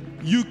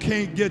 You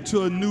can't get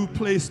to a new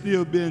place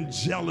still being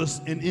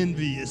jealous and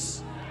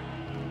envious.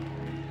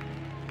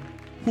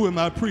 Who am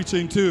I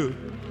preaching to?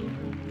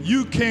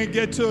 You can't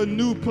get to a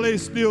new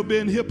place still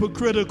being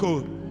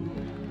hypocritical.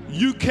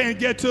 You can't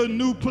get to a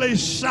new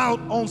place, shout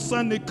on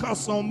Sunday,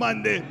 cuss on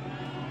Monday.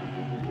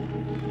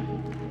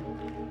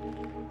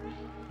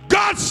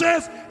 God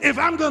says, if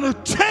I'm going to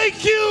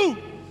take you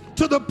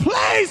to the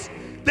place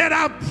that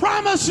I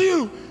promise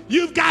you,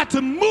 you've got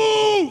to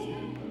move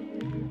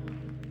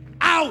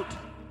out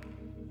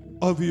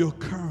of your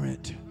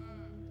current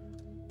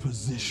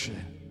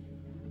position.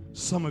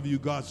 Some of you,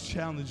 God's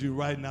challenged you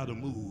right now to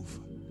move.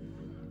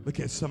 Look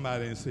at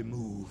somebody and say,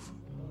 move.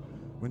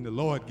 When the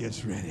Lord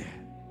gets ready,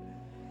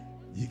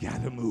 you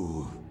got to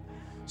move.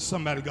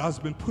 Somebody, God's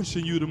been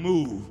pushing you to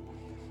move.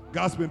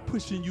 God's been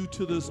pushing you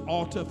to this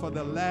altar for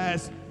the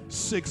last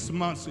 6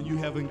 months and you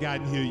haven't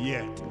gotten here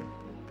yet.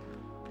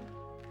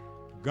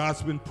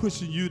 God's been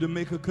pushing you to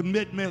make a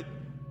commitment.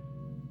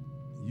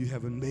 You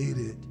haven't made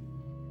it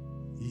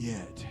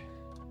yet.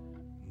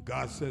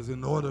 God says,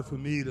 in order for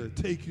me to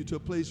take you to a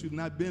place you've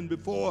not been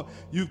before,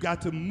 you've got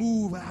to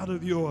move out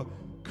of your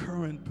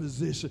current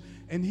position.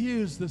 And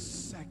here's the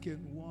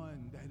second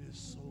one that is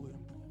so important.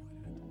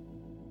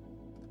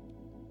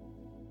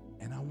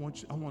 And I want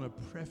to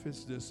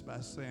preface this by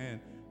saying,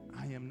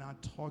 I am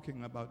not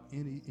talking about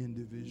any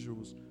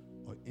individuals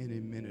or any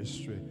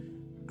ministry.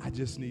 I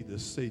just need to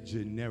say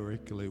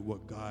generically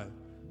what God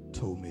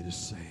told me to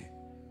say.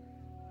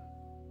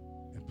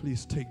 And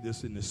please take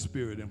this in the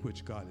spirit in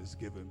which God has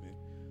given me.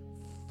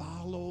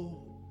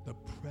 Follow the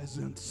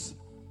presence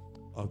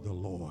of the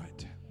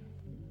Lord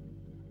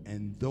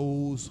and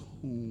those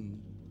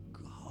whom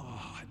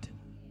God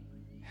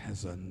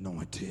has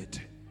anointed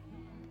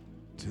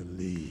to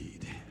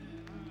lead.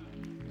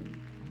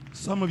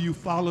 Some of you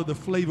follow the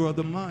flavor of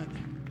the month.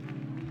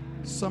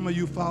 Some of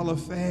you follow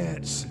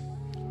fads.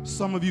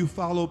 Some of you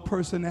follow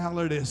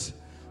personalities.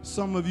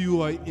 Some of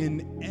you are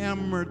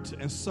enamored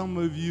and some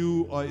of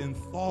you are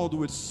enthralled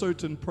with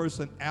certain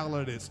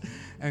personalities.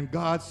 And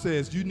God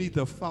says you need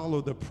to follow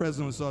the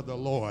presence of the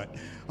Lord.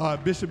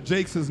 Bishop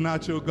Jakes is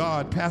not your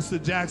God. Pastor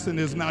Jackson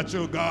is not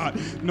your God.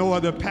 No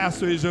other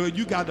pastor is your God.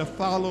 You got to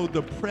follow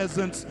the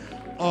presence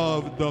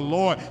of the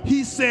Lord.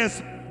 He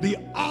says the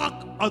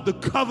ark of the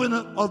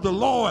covenant of the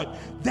Lord,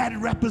 that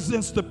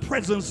represents the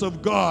presence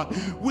of God.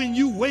 When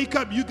you wake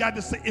up, you got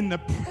to say, in the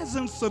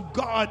presence of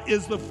God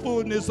is the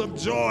fullness of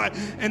joy,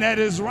 and at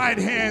his right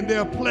hand there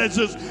are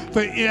pleasures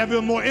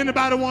forevermore.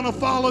 Anybody want to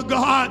follow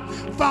God?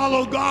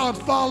 Follow God,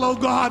 follow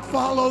God,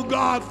 follow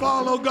God,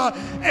 follow God.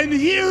 And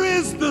here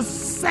is the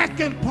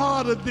second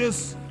part of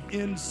this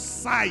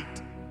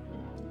insight.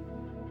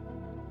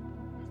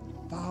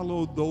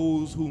 Follow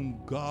those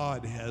whom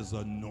God has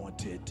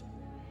anointed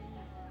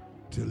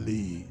to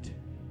lead.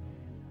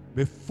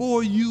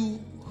 Before you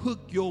hook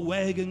your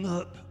wagon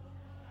up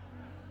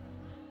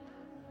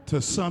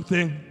to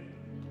something,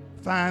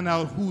 find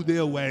out who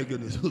their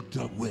wagon is hooked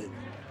up with.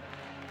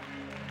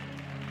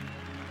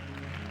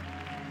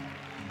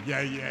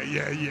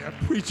 Yeah.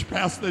 Preach,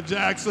 Pastor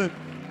Jackson.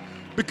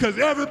 Because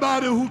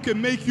everybody who can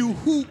make you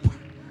hoop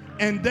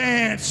and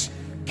dance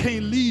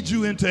can't lead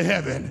you into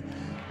heaven.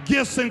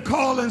 Gifts and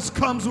callings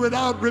comes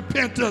without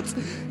repentance.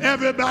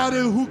 Everybody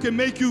who can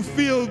make you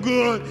feel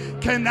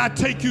good cannot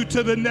take you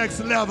to the next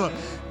level.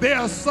 There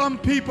are some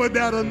people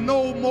that are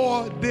no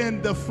more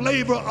than the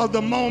flavor of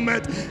the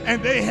moment,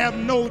 and they have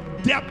no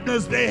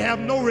depthness. They have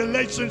no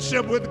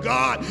relationship with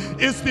God.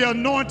 It's the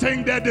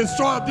anointing that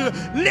destroys.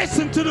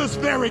 Listen to this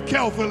very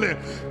carefully.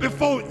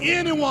 Before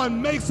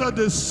anyone makes a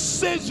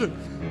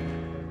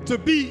decision to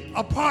be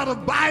a part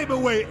of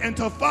Bible Way and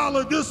to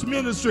follow this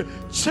ministry,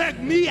 check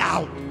me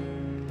out.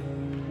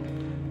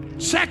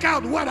 Check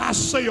out what I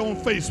say on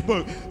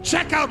Facebook.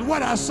 Check out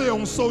what I say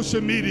on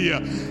social media.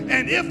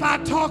 And if I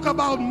talk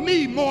about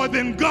me more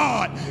than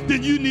God,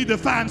 then you need to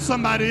find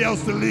somebody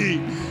else to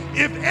lead.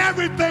 If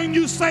everything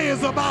you say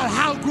is about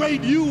how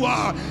great you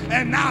are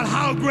and not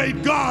how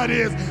great God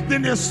is,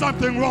 then there's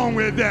something wrong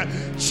with that.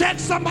 Check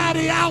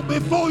somebody out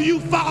before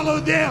you follow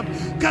them,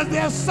 because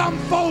there's some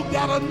folk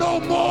that are no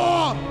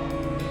more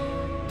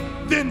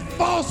than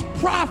false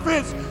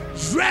prophets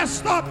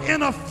dressed up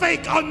in a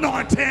fake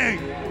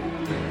anointing.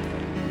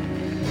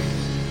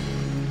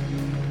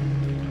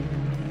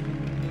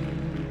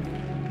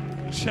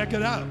 Check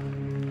it out.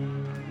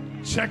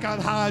 Check out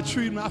how I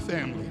treat my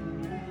family.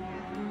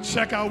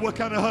 Check out what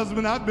kind of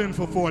husband I've been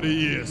for 40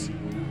 years.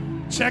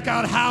 Check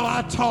out how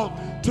I talk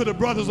to the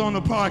brothers on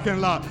the parking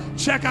lot.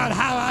 Check out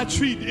how I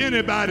treat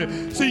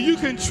anybody. See, you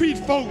can treat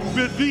folk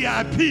with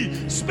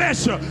VIP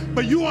special,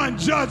 but you aren't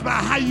judged by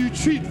how you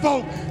treat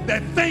folk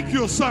that think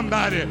you're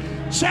somebody.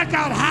 Check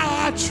out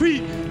how I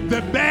treat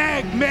the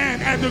bag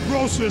man at the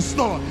grocery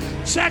store.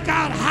 Check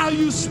out how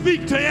you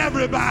speak to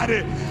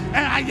everybody.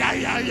 And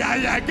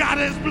God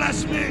has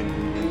blessed me.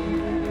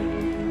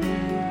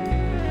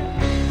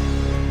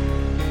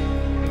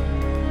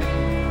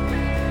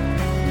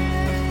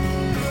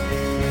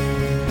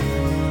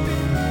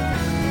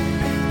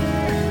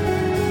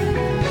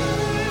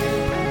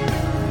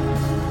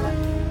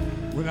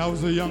 I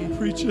was a young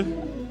preacher,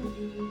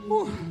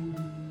 whew,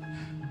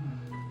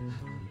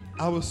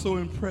 I was so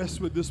impressed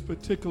with this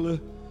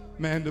particular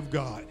man of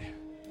God.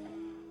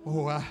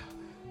 Oh,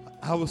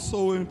 I was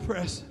so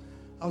impressed.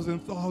 I was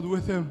enthralled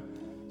with him.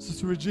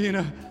 Sister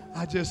Regina,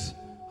 this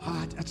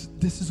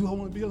is who I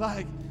want to be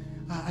like.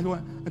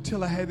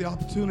 Until I had the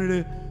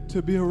opportunity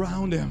to be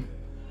around him.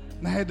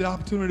 And I had the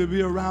opportunity to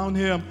be around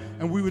him,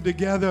 and we were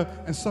together,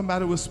 and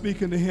somebody was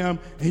speaking to him,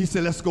 and he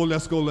said, let's go,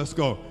 let's go, let's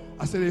go.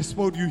 I said, they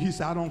spoke to you? He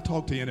said, I don't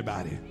talk to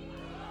anybody.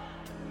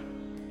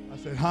 I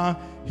said, huh?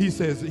 He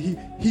says,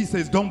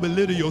 don't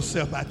belittle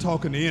yourself by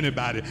talking to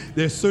anybody.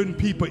 There's certain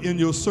people in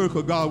your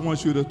circle God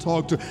wants you to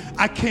talk to.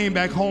 I came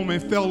back home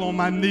and fell on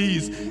my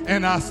knees,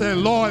 and I said,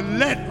 Lord,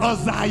 let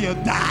Uzziah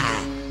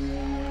die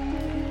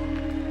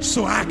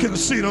so I can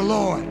see the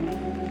Lord.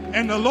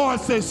 And the Lord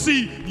said,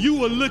 see, you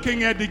were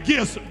looking at the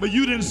gifts, but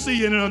you didn't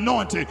see an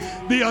anointing.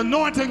 The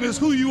anointing is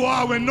who you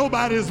are when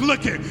nobody is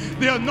looking.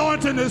 The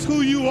anointing is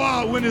who you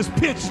are when it's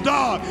pitch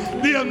dark.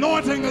 The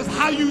anointing is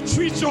how you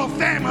treat your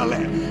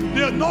family.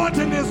 The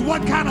anointing is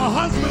what kind of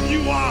husband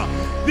you are.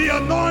 The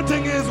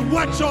anointing is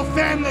what your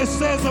family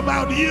says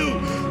about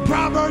you.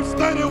 Proverbs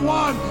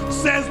 31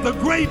 says the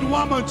great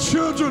woman,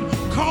 children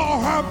call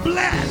her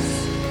blessed.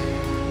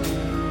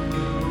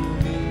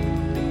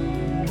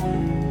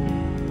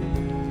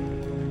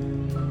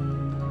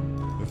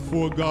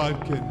 Before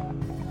God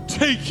can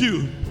take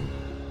you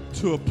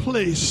to a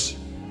place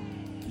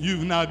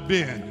you've not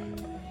been,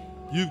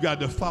 you've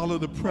got to follow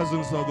the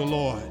presence of the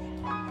Lord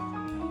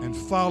and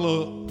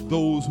follow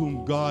those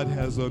whom God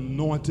has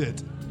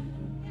anointed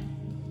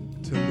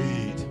to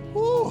lead.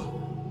 Woo.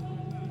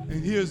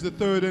 And here's the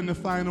third and the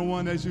final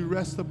one as you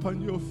rest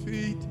upon your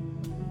feet.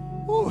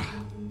 Woo.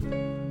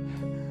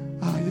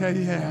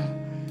 Yeah.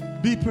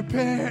 Be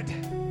prepared.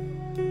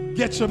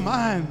 Get your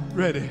mind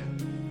ready.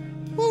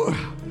 Woo.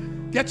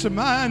 Get your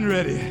mind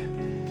ready.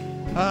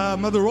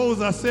 Mother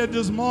Rose, I said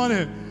this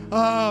morning,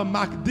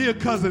 my dear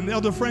cousin,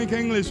 Elder Frank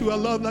English, who I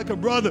love like a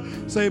brother,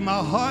 say,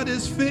 my heart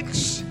is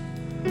fixed,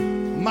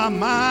 my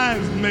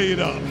mind's made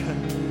up.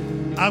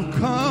 I've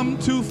come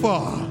too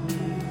far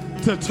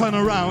to turn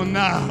around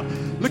now.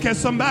 Look at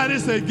somebody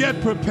and say,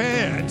 get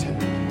prepared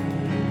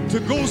to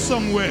go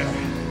somewhere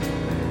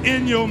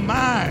in your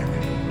mind,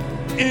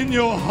 in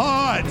your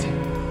heart,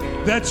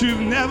 that you've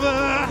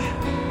never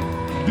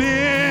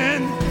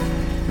been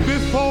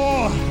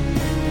before.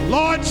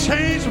 Lord,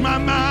 change my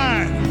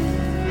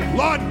mind.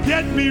 Lord,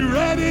 get me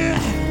ready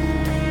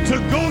to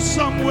go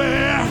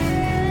somewhere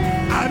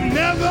I've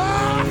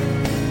never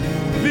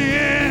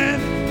been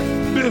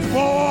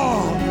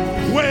before.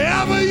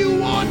 Wherever you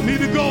want me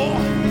to go,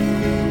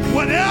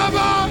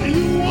 whatever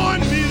you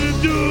want me to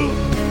do,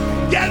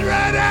 get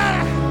ready,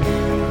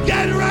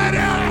 get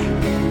ready,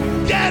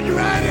 get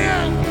ready,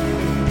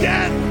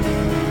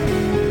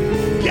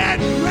 get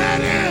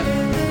ready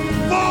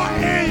for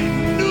a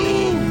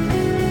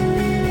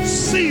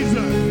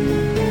season.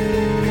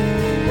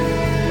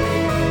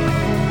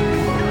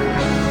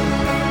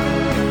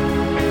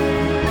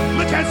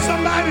 Look at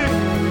somebody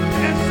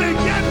and say,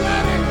 get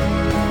ready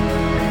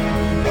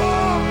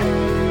for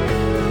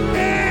a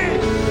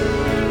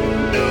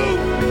new.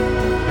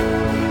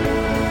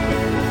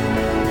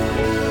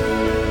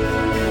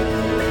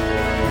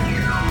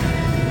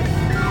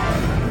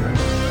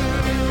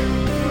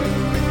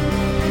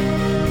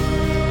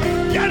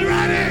 Get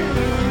ready.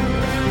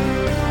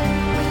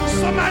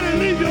 Somebody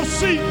leave your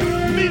seat,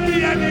 meet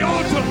me at the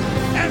altar,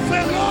 and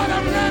say, Lord,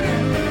 I'm ready.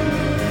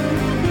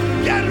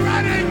 Get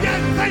ready,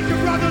 thank you,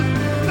 brothers,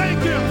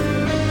 thank you.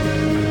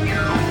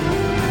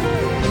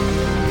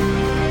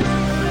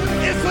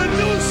 It's a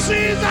new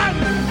season.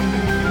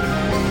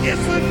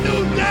 It's a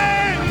new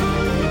day.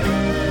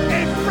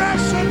 A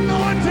fresh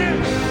anointing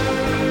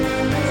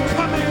is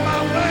coming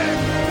my way.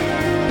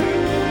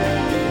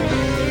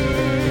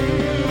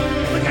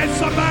 Look at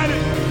somebody,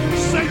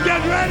 say,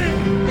 get ready.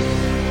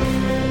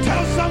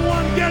 Tell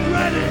someone, get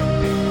ready.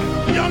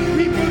 Young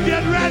people,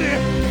 get ready.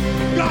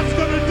 God's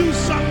going to do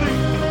something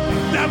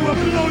that will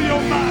blow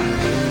your mind.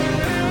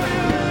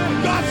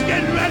 God's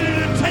getting ready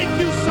to take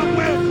you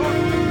somewhere.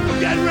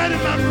 Get ready,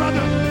 my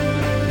brother.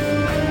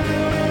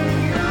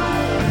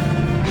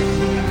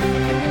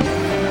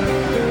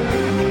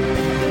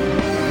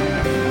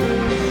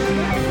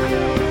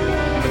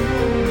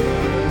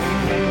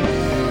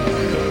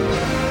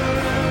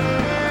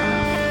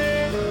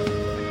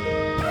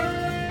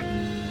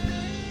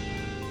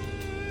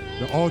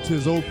 The altar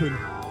is open,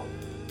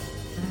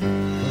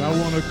 but I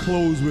want to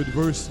close with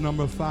verse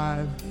number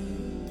 5,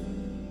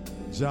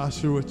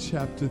 Joshua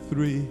chapter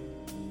 3,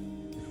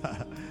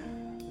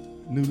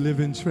 New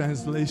Living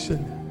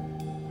Translation.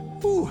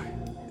 Ooh,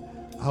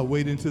 I'll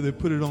wait until they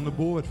put it on the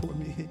board for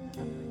me.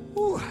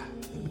 Ooh,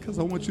 because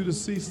I want you to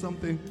see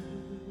something.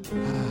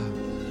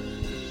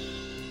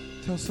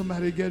 Tell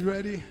somebody, get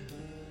ready.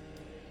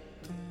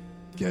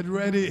 Get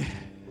ready.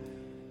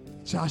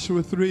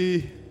 Joshua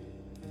 3,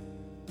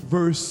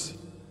 verse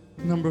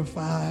number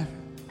 5.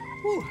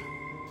 Whew.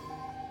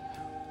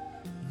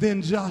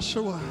 Then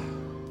Joshua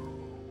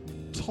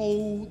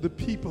told the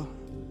people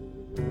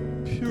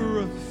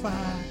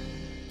Purify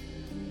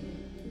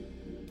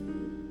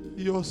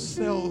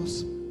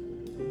yourselves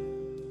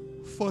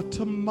for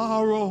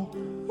tomorrow.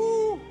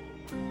 Ooh.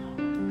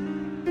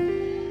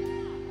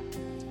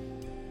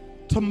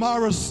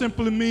 Tomorrow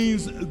simply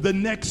means the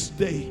next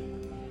day,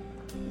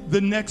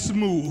 the next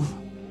move.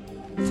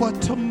 For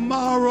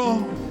tomorrow,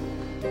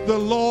 the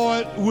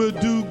Lord will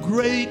do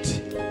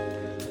great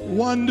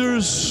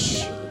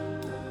wonders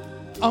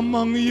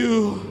among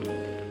you.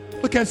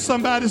 Look at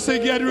somebody,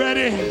 say, get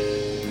ready.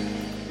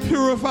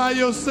 Purify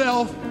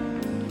yourself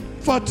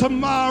for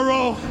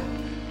tomorrow.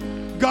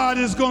 God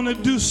is going to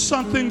do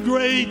something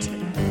great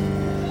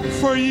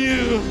for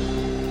you.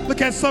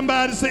 Look at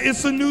somebody, say,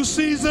 it's a new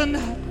season.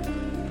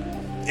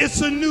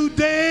 It's a new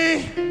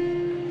day.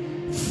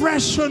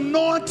 Fresh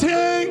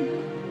anointing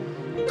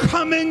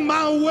coming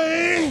my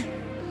way.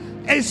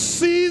 A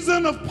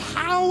season of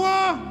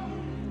power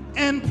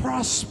and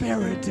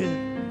prosperity.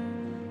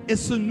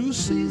 It's a new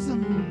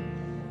season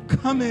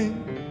coming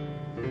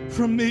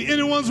from me.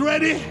 Anyone's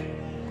ready?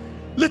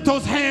 Lift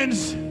those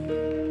hands.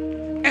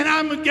 And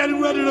I'm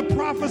getting ready to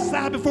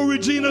prophesy before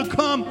Regina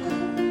come.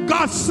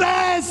 God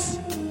says,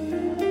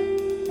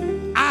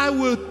 I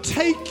will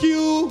take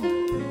you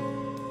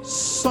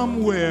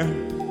somewhere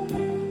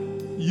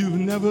you've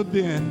never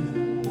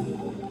been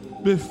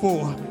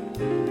before.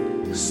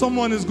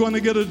 Someone is going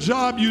to get a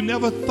job you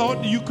never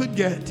thought you could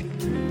get.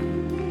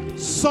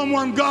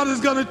 Someone, God is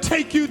going to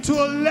take you to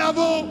a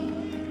level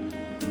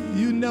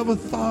you never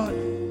thought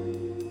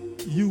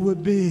you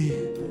would be.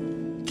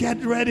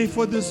 Get ready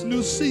for this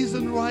new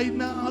season right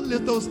now.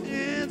 Lift those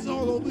hands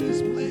all over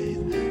this place.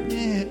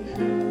 Yeah.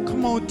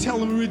 Come on, tell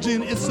them,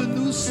 Regina, it's a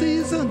new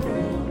season.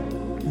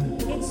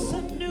 It's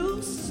a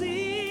new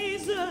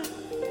season.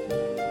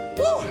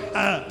 Woo.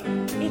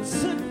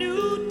 It's a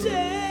new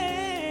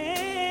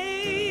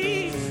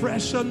day.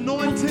 Fresh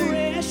anointing.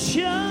 Fresh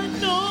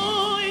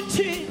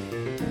anointing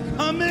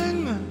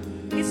Coming.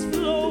 is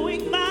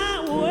flowing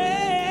my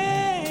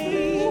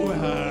way. Ooh,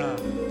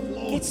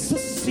 It's a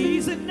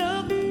season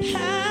of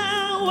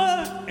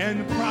power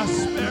and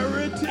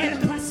prosperity.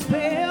 and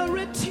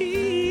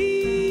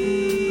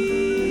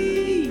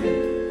prosperity.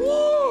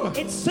 Ooh.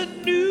 It's a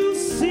new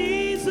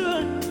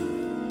season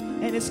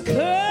and it's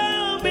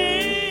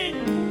coming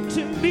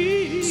to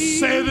me.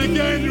 Say it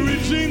again,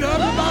 Regina.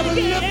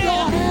 Everybody lift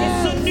your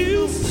hands. It's a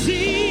new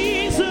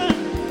season.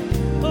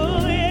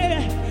 Oh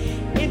yeah.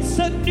 It's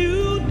a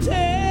new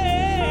day.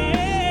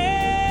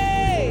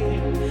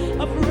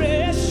 A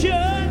fresh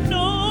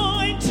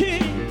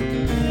anointing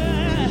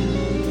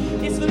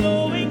is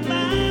flowing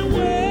my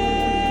way.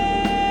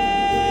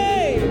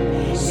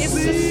 It's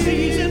a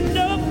season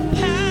of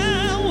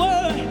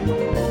power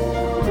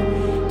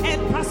and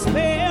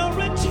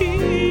prosperity.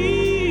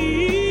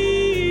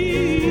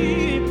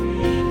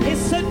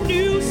 It's a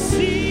new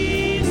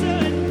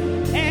season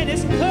and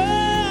it's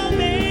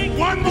coming.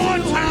 One more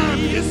time.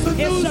 It's a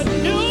new It's a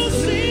new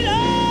season.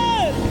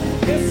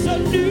 It's a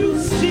new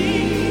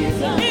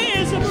season.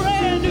 It's a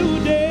brand new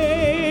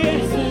day.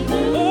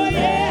 Oh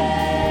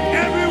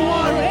yeah.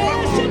 Everyone,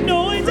 Fresh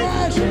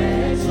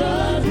anointing.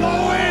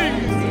 flowing.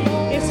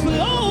 It's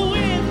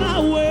flowing my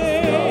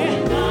way.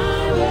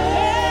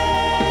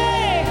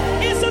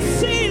 Hey, it's a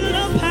season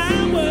of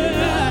power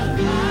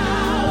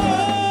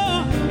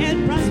and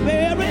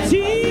prosperity.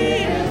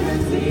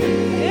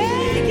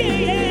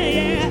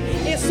 Yeah.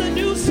 It's a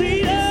new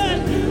season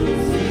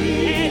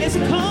and it's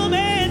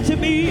coming to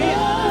me.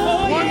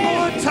 Oh, One yeah.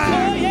 more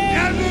time. Oh,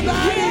 yeah.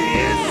 Everybody,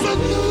 it's a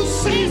new It's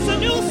season. a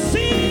new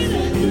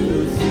season.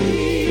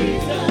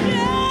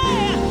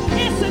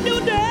 Yeah, it's a new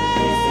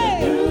day.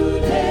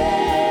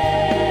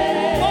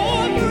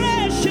 Oh,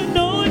 fresh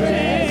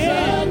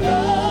anointing.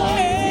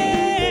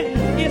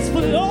 Yeah, it's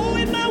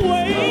flowing my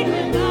way.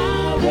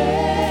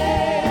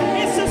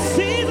 It's a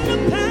season of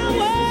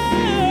power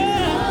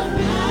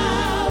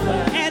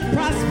and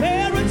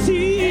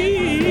prosperity.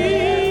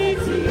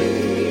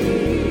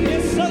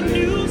 It's a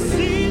new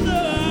season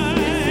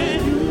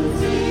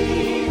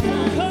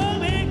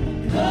coming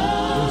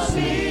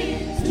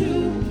to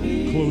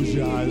me. Close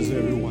your eyes,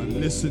 everyone.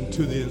 Listen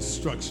to the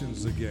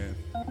instructions again.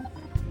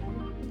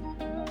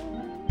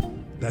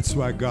 That's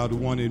why God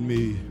wanted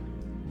me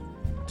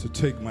to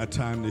take my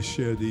time to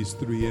share these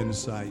 3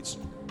 insights.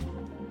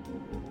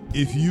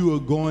 If you are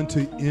going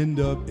to end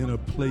up in a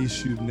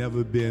place you've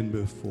never been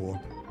before,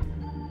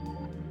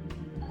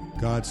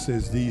 God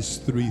says these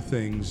 3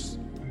 things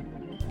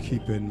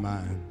keep in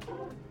mind.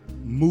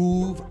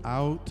 Move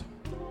out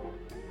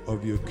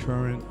of your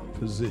current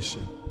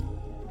position.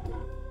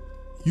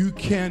 You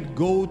can't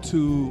go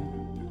to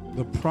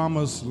the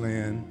promised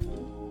land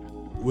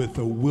with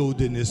a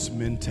wilderness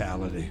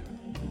mentality.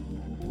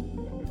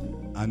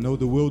 I know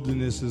the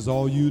wilderness is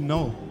all you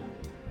know.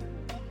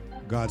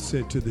 God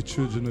said to the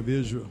children of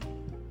Israel,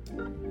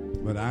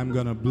 but I'm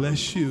going to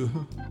bless you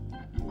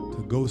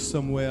to go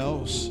somewhere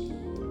else.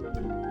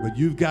 But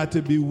you've got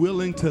to be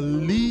willing to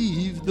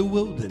leave the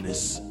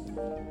wilderness.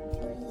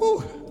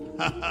 Whew.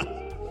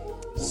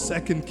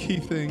 Second key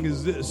thing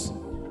is this.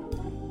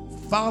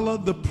 Follow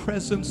the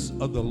presence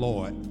of the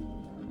Lord.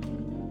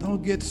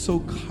 Don't get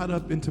so caught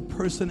up into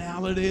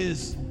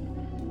personalities.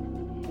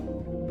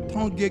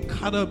 Don't get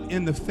caught up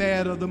in the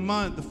fad of the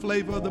month, the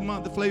flavor of the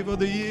month, the flavor of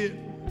the year.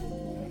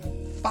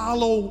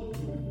 Follow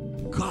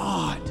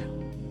God.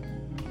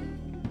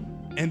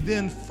 And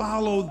then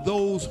follow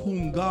those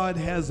whom God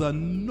has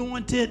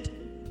anointed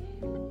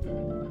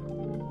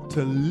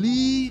to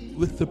lead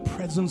with the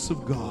presence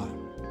of God.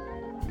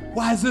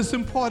 Why is this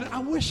important? I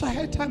wish I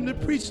had time to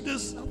preach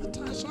this all the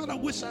time, Sean. I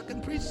wish I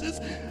could preach this.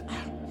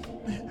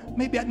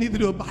 Maybe I need to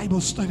do a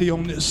Bible study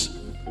on this.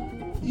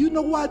 You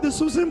know why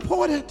this was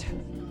important?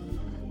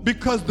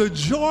 Because the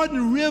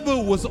Jordan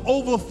River was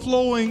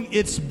overflowing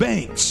its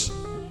banks.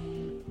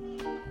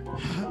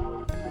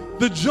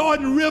 The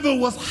Jordan River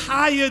was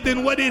higher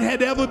than what it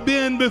had ever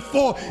been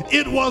before.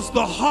 It was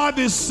the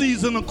harvest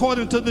season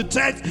according to the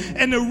text,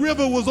 and the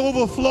river was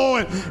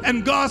overflowing.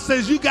 And God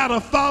says you got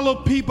to follow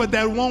people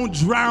that won't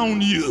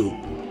drown you.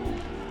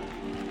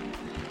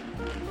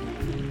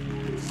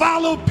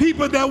 Follow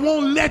people that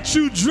won't let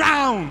you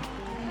drown.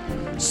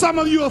 Some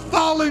of you are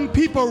following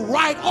people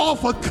right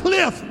off a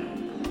cliff.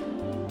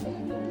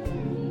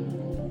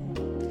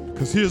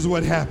 Because here's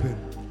what happened.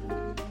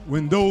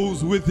 When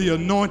those with the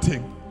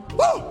anointing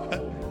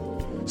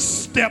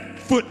stepped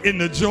foot in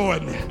the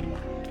Jordan,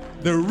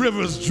 the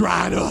rivers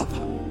dried up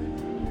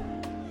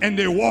and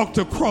they walked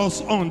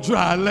across on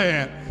dry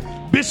land.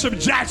 Bishop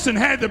Jackson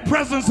had the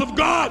presence of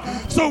God,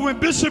 so when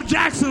Bishop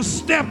Jackson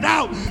stepped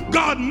out,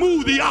 God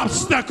moved the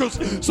obstacles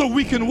so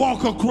we can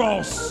walk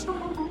across.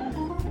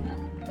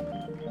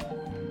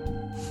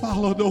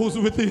 Follow those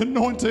with the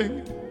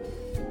anointing,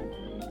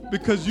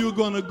 because you're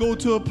going to go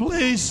to a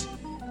place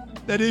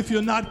that if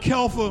you're not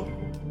careful,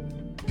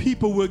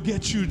 people will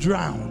get you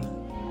drowned.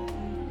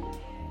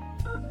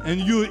 And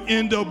you'll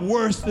end up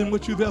worse than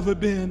what you've ever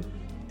been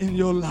in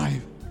your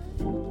life.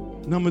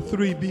 Number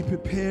 3, be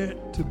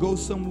prepared to go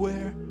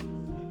somewhere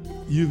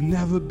you've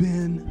never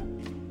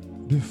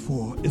been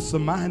before. It's a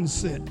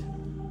mindset.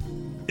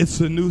 It's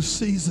a new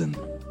season.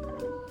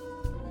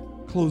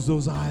 Close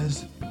those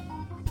eyes.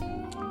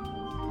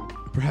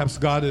 Perhaps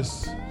God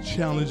is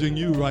challenging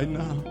you right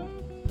now.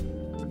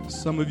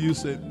 Some of you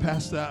said,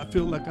 Pastor, I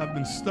feel like I've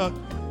been stuck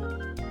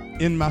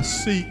in my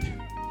seat,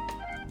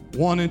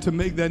 wanting to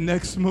make that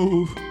next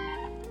move.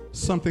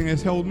 Something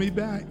has held me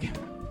back.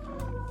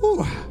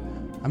 Ooh,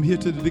 I'm here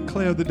to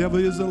declare the devil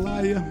is a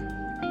liar.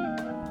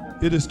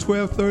 It is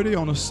 12:30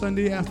 on a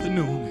Sunday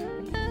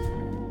afternoon,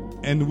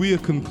 and we are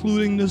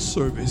concluding this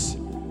service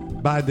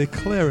by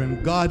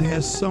declaring God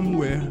has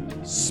somewhere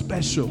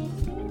special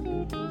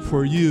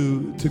for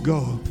you to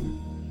go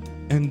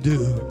and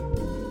do.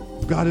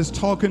 If God is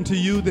talking to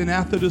you, then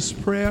after this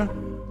prayer,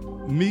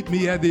 meet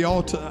me at the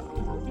altar.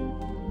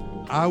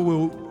 I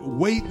will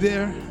wait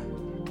there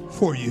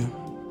for you,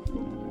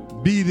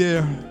 be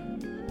there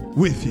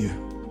with you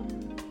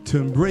to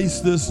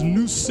embrace this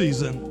new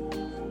season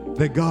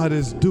that God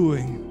is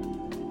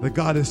doing, that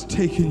God is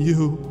taking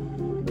you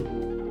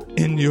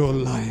in your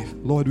life.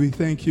 Lord, we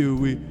thank you.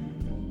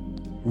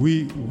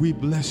 We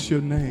bless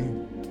your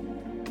name.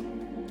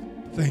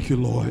 Thank you,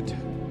 Lord,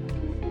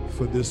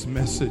 for this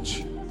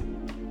message.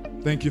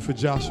 Thank you for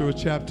Joshua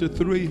chapter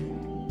 3.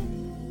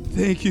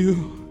 Thank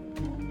you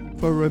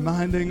for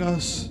reminding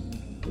us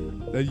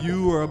that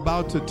you are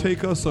about to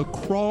take us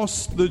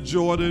across the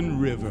Jordan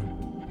River.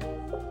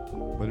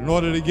 But in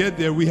order to get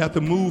there, we have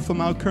to move from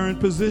our current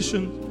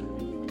position.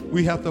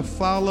 We have to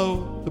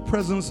follow the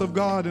presence of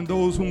God and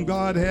those whom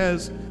God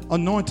has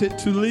anointed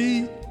to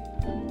lead.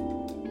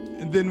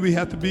 And then we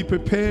have to be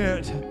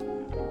prepared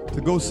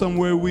to go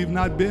somewhere we've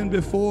not been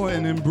before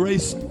and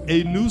embrace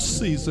a new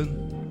season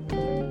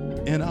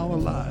in our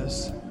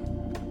lives.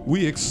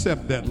 We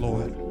accept that,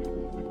 Lord.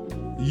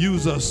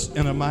 Use us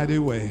in a mighty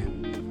way.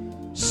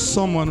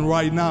 Someone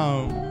right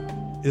now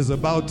is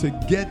about to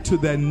get to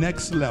that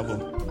next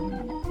level.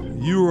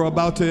 You are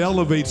about to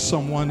elevate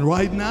someone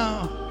right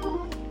now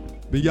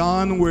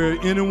beyond where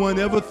anyone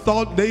ever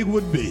thought they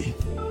would be.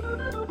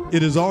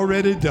 It is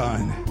already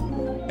done,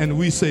 and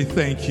we say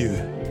thank you.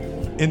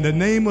 In the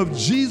name of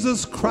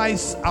Jesus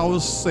Christ, our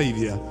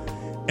Savior.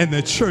 And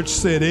the church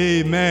said,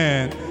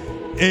 amen,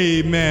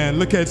 amen.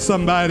 Look at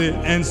somebody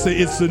and say,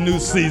 it's a new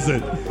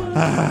season.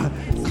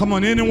 Come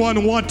on,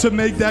 anyone want to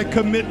make that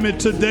commitment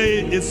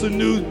today? It's a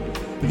new,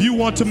 if you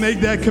want to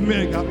make that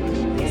commitment, God bless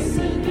you. It's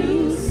a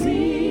new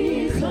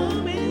season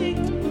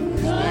coming.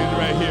 Stand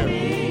right here.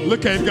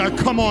 Look at God.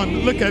 Come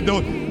on, look at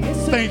those.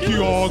 Thank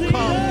you all.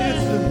 Come.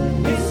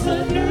 It's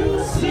a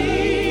new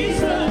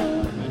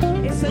season.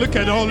 Look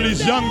at all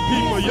these young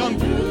people, young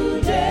people.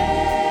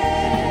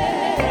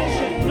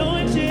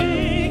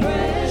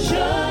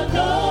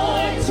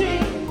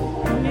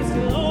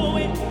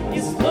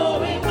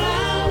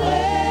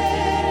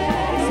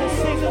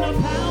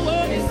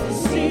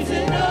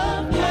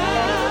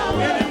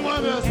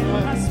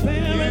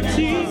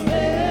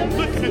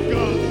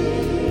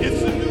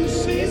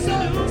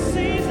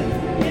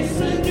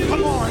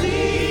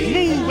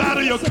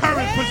 Your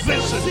current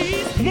position.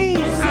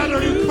 Move out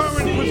of your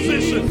current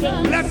position.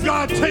 Let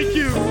God take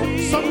you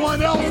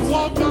Someone else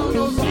walk down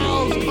those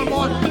aisles. Come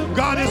on.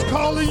 God is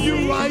calling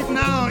you right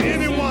now.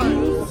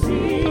 Anyone.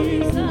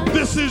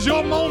 This is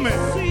your moment.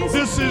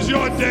 This is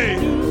your day.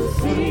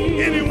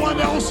 Anyone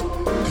else,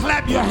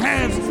 clap your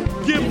hands.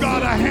 Give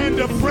God a hand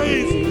of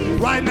praise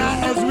right now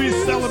as we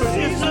celebrate.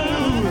 It's a new.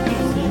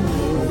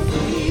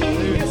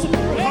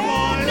 Come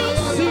on.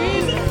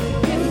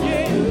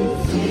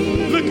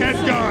 Look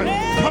at God.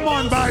 Come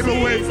on,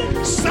 Bible Way.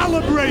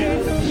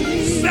 Celebrate.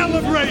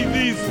 Celebrate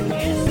these.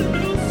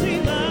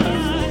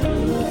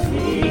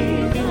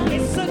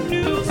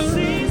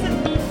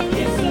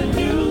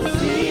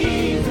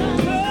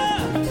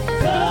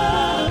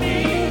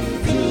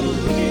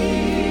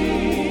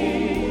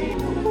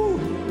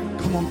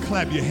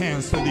 Clap your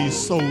hands for these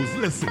souls.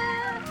 Listen,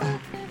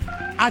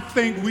 I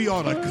think we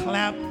ought to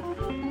clap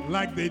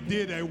like they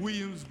did at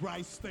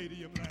Williams-Brice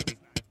Stadium last night.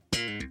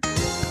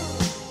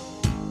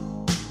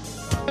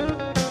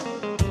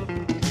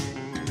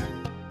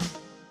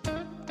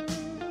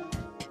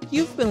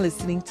 You've been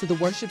listening to the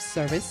worship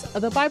service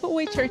of the Bible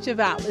Way Church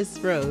of Atlas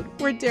Road,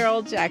 where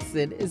Daryl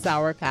Jackson is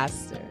our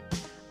pastor.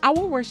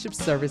 Our worship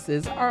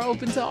services are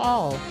open to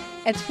all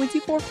at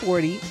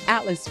 2440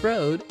 Atlas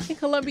Road in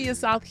Columbia,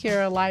 South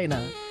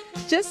Carolina,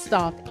 just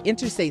off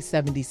Interstate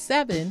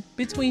 77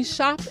 between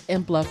Shop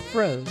and Bluff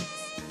Roads.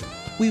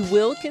 We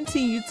will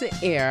continue to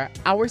air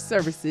our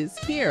services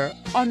here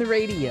on the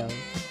radio.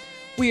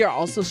 We are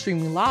also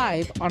streaming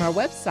live on our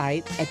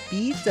website at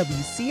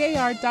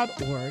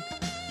bwcar.org,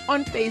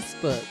 on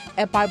Facebook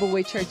at Bible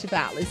Way Church of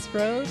Atlas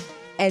Road,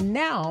 and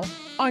now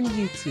on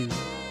YouTube.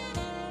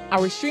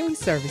 Our streaming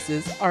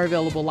services are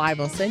available live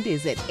on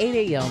Sundays at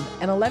 8 a.m.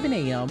 and 11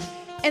 a.m.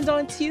 and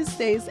on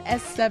Tuesdays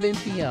at 7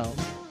 p.m.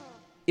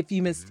 If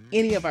you missed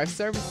any of our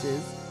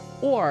services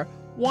or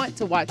want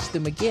to watch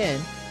them again,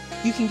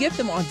 you can get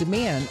them on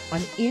demand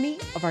on any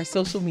of our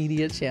social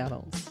media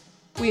channels.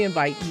 We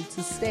invite you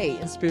to stay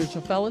in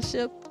spiritual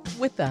fellowship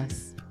with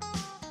us.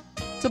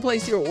 To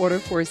place your order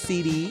for a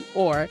CD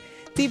or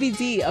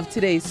DVD of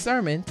today's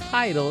sermon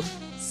titled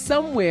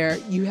Somewhere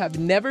You Have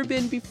Never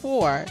Been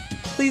Before,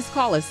 please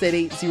call us at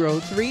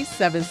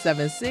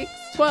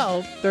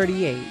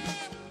 803-776-1238.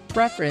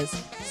 Reference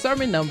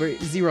sermon number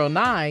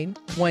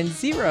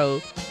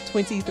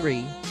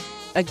 091023.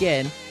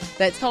 Again,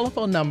 that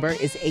telephone number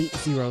is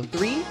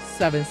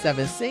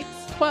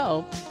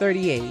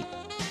 803-776-1238.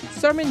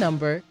 Sermon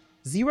number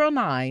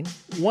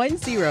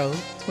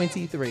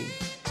 091023.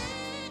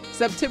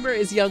 September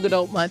is Young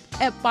Adult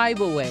Month at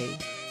Bible Way.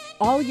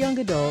 All young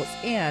adults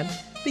and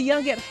the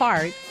young at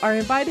heart are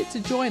invited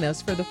to join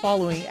us for the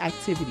following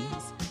activities.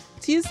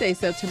 Tuesday,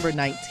 September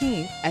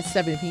 19th at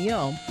 7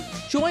 p.m.,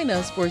 join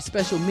us for a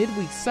special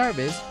midweek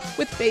service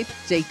with Faith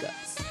Jacobs.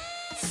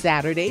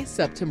 Saturday,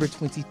 September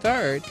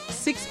 23rd,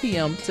 6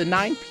 p.m. to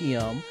 9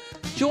 p.m.,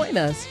 join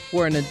us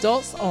for an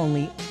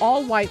adults-only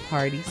all-white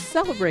party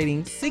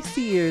celebrating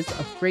 60 years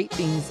of great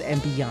things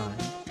and beyond.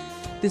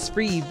 This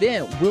free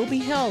event will be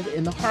held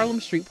in the Harlem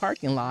Street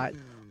parking lot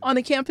on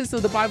the campus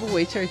of the Bible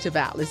Way Church of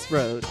Atlas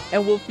Road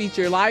and will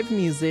feature live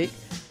music,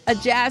 a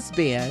jazz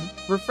band,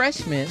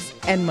 refreshments,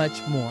 and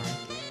much more.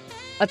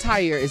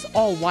 Attire is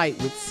all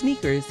white with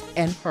sneakers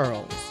and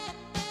pearls.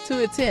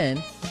 To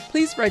attend,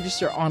 please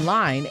register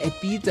online at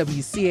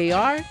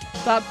bwcar.org.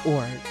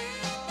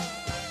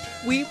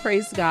 We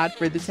praise God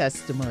for the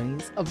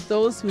testimonies of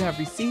those who have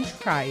received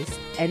Christ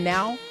and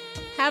now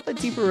have a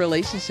deeper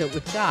relationship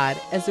with God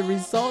as a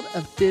result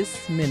of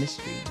this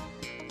ministry.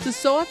 To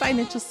sow a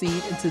financial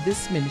seed into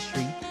this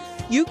ministry,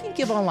 you can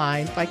give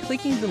online by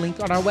clicking the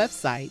link on our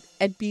website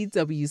at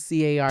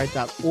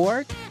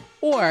bwcar.org,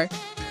 or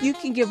you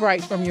can give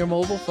right from your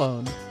mobile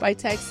phone by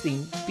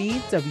texting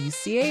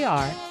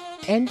BWCAR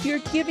and your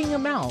giving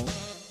amount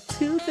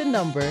to the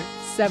number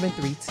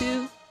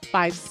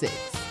 73256.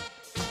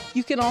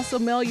 You can also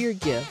mail your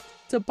gift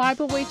to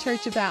Bible Way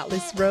Church of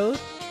Atlas Road,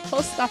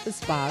 Post Office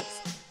Box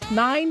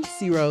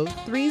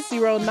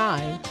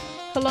 90309,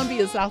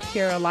 Columbia, South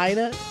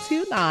Carolina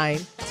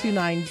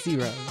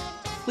 29290.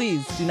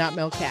 Please do not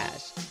mail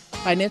cash.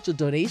 Financial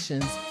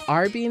donations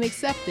are being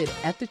accepted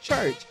at the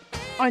church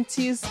on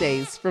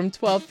Tuesdays from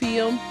 12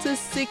 p.m. to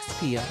 6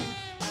 p.m.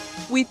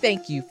 We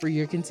thank you for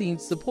your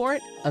continued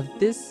support of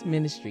this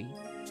ministry.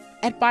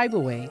 At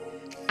Bible Way,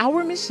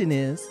 our mission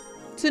is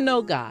to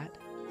know God,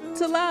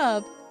 to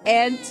love,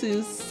 and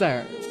to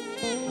serve.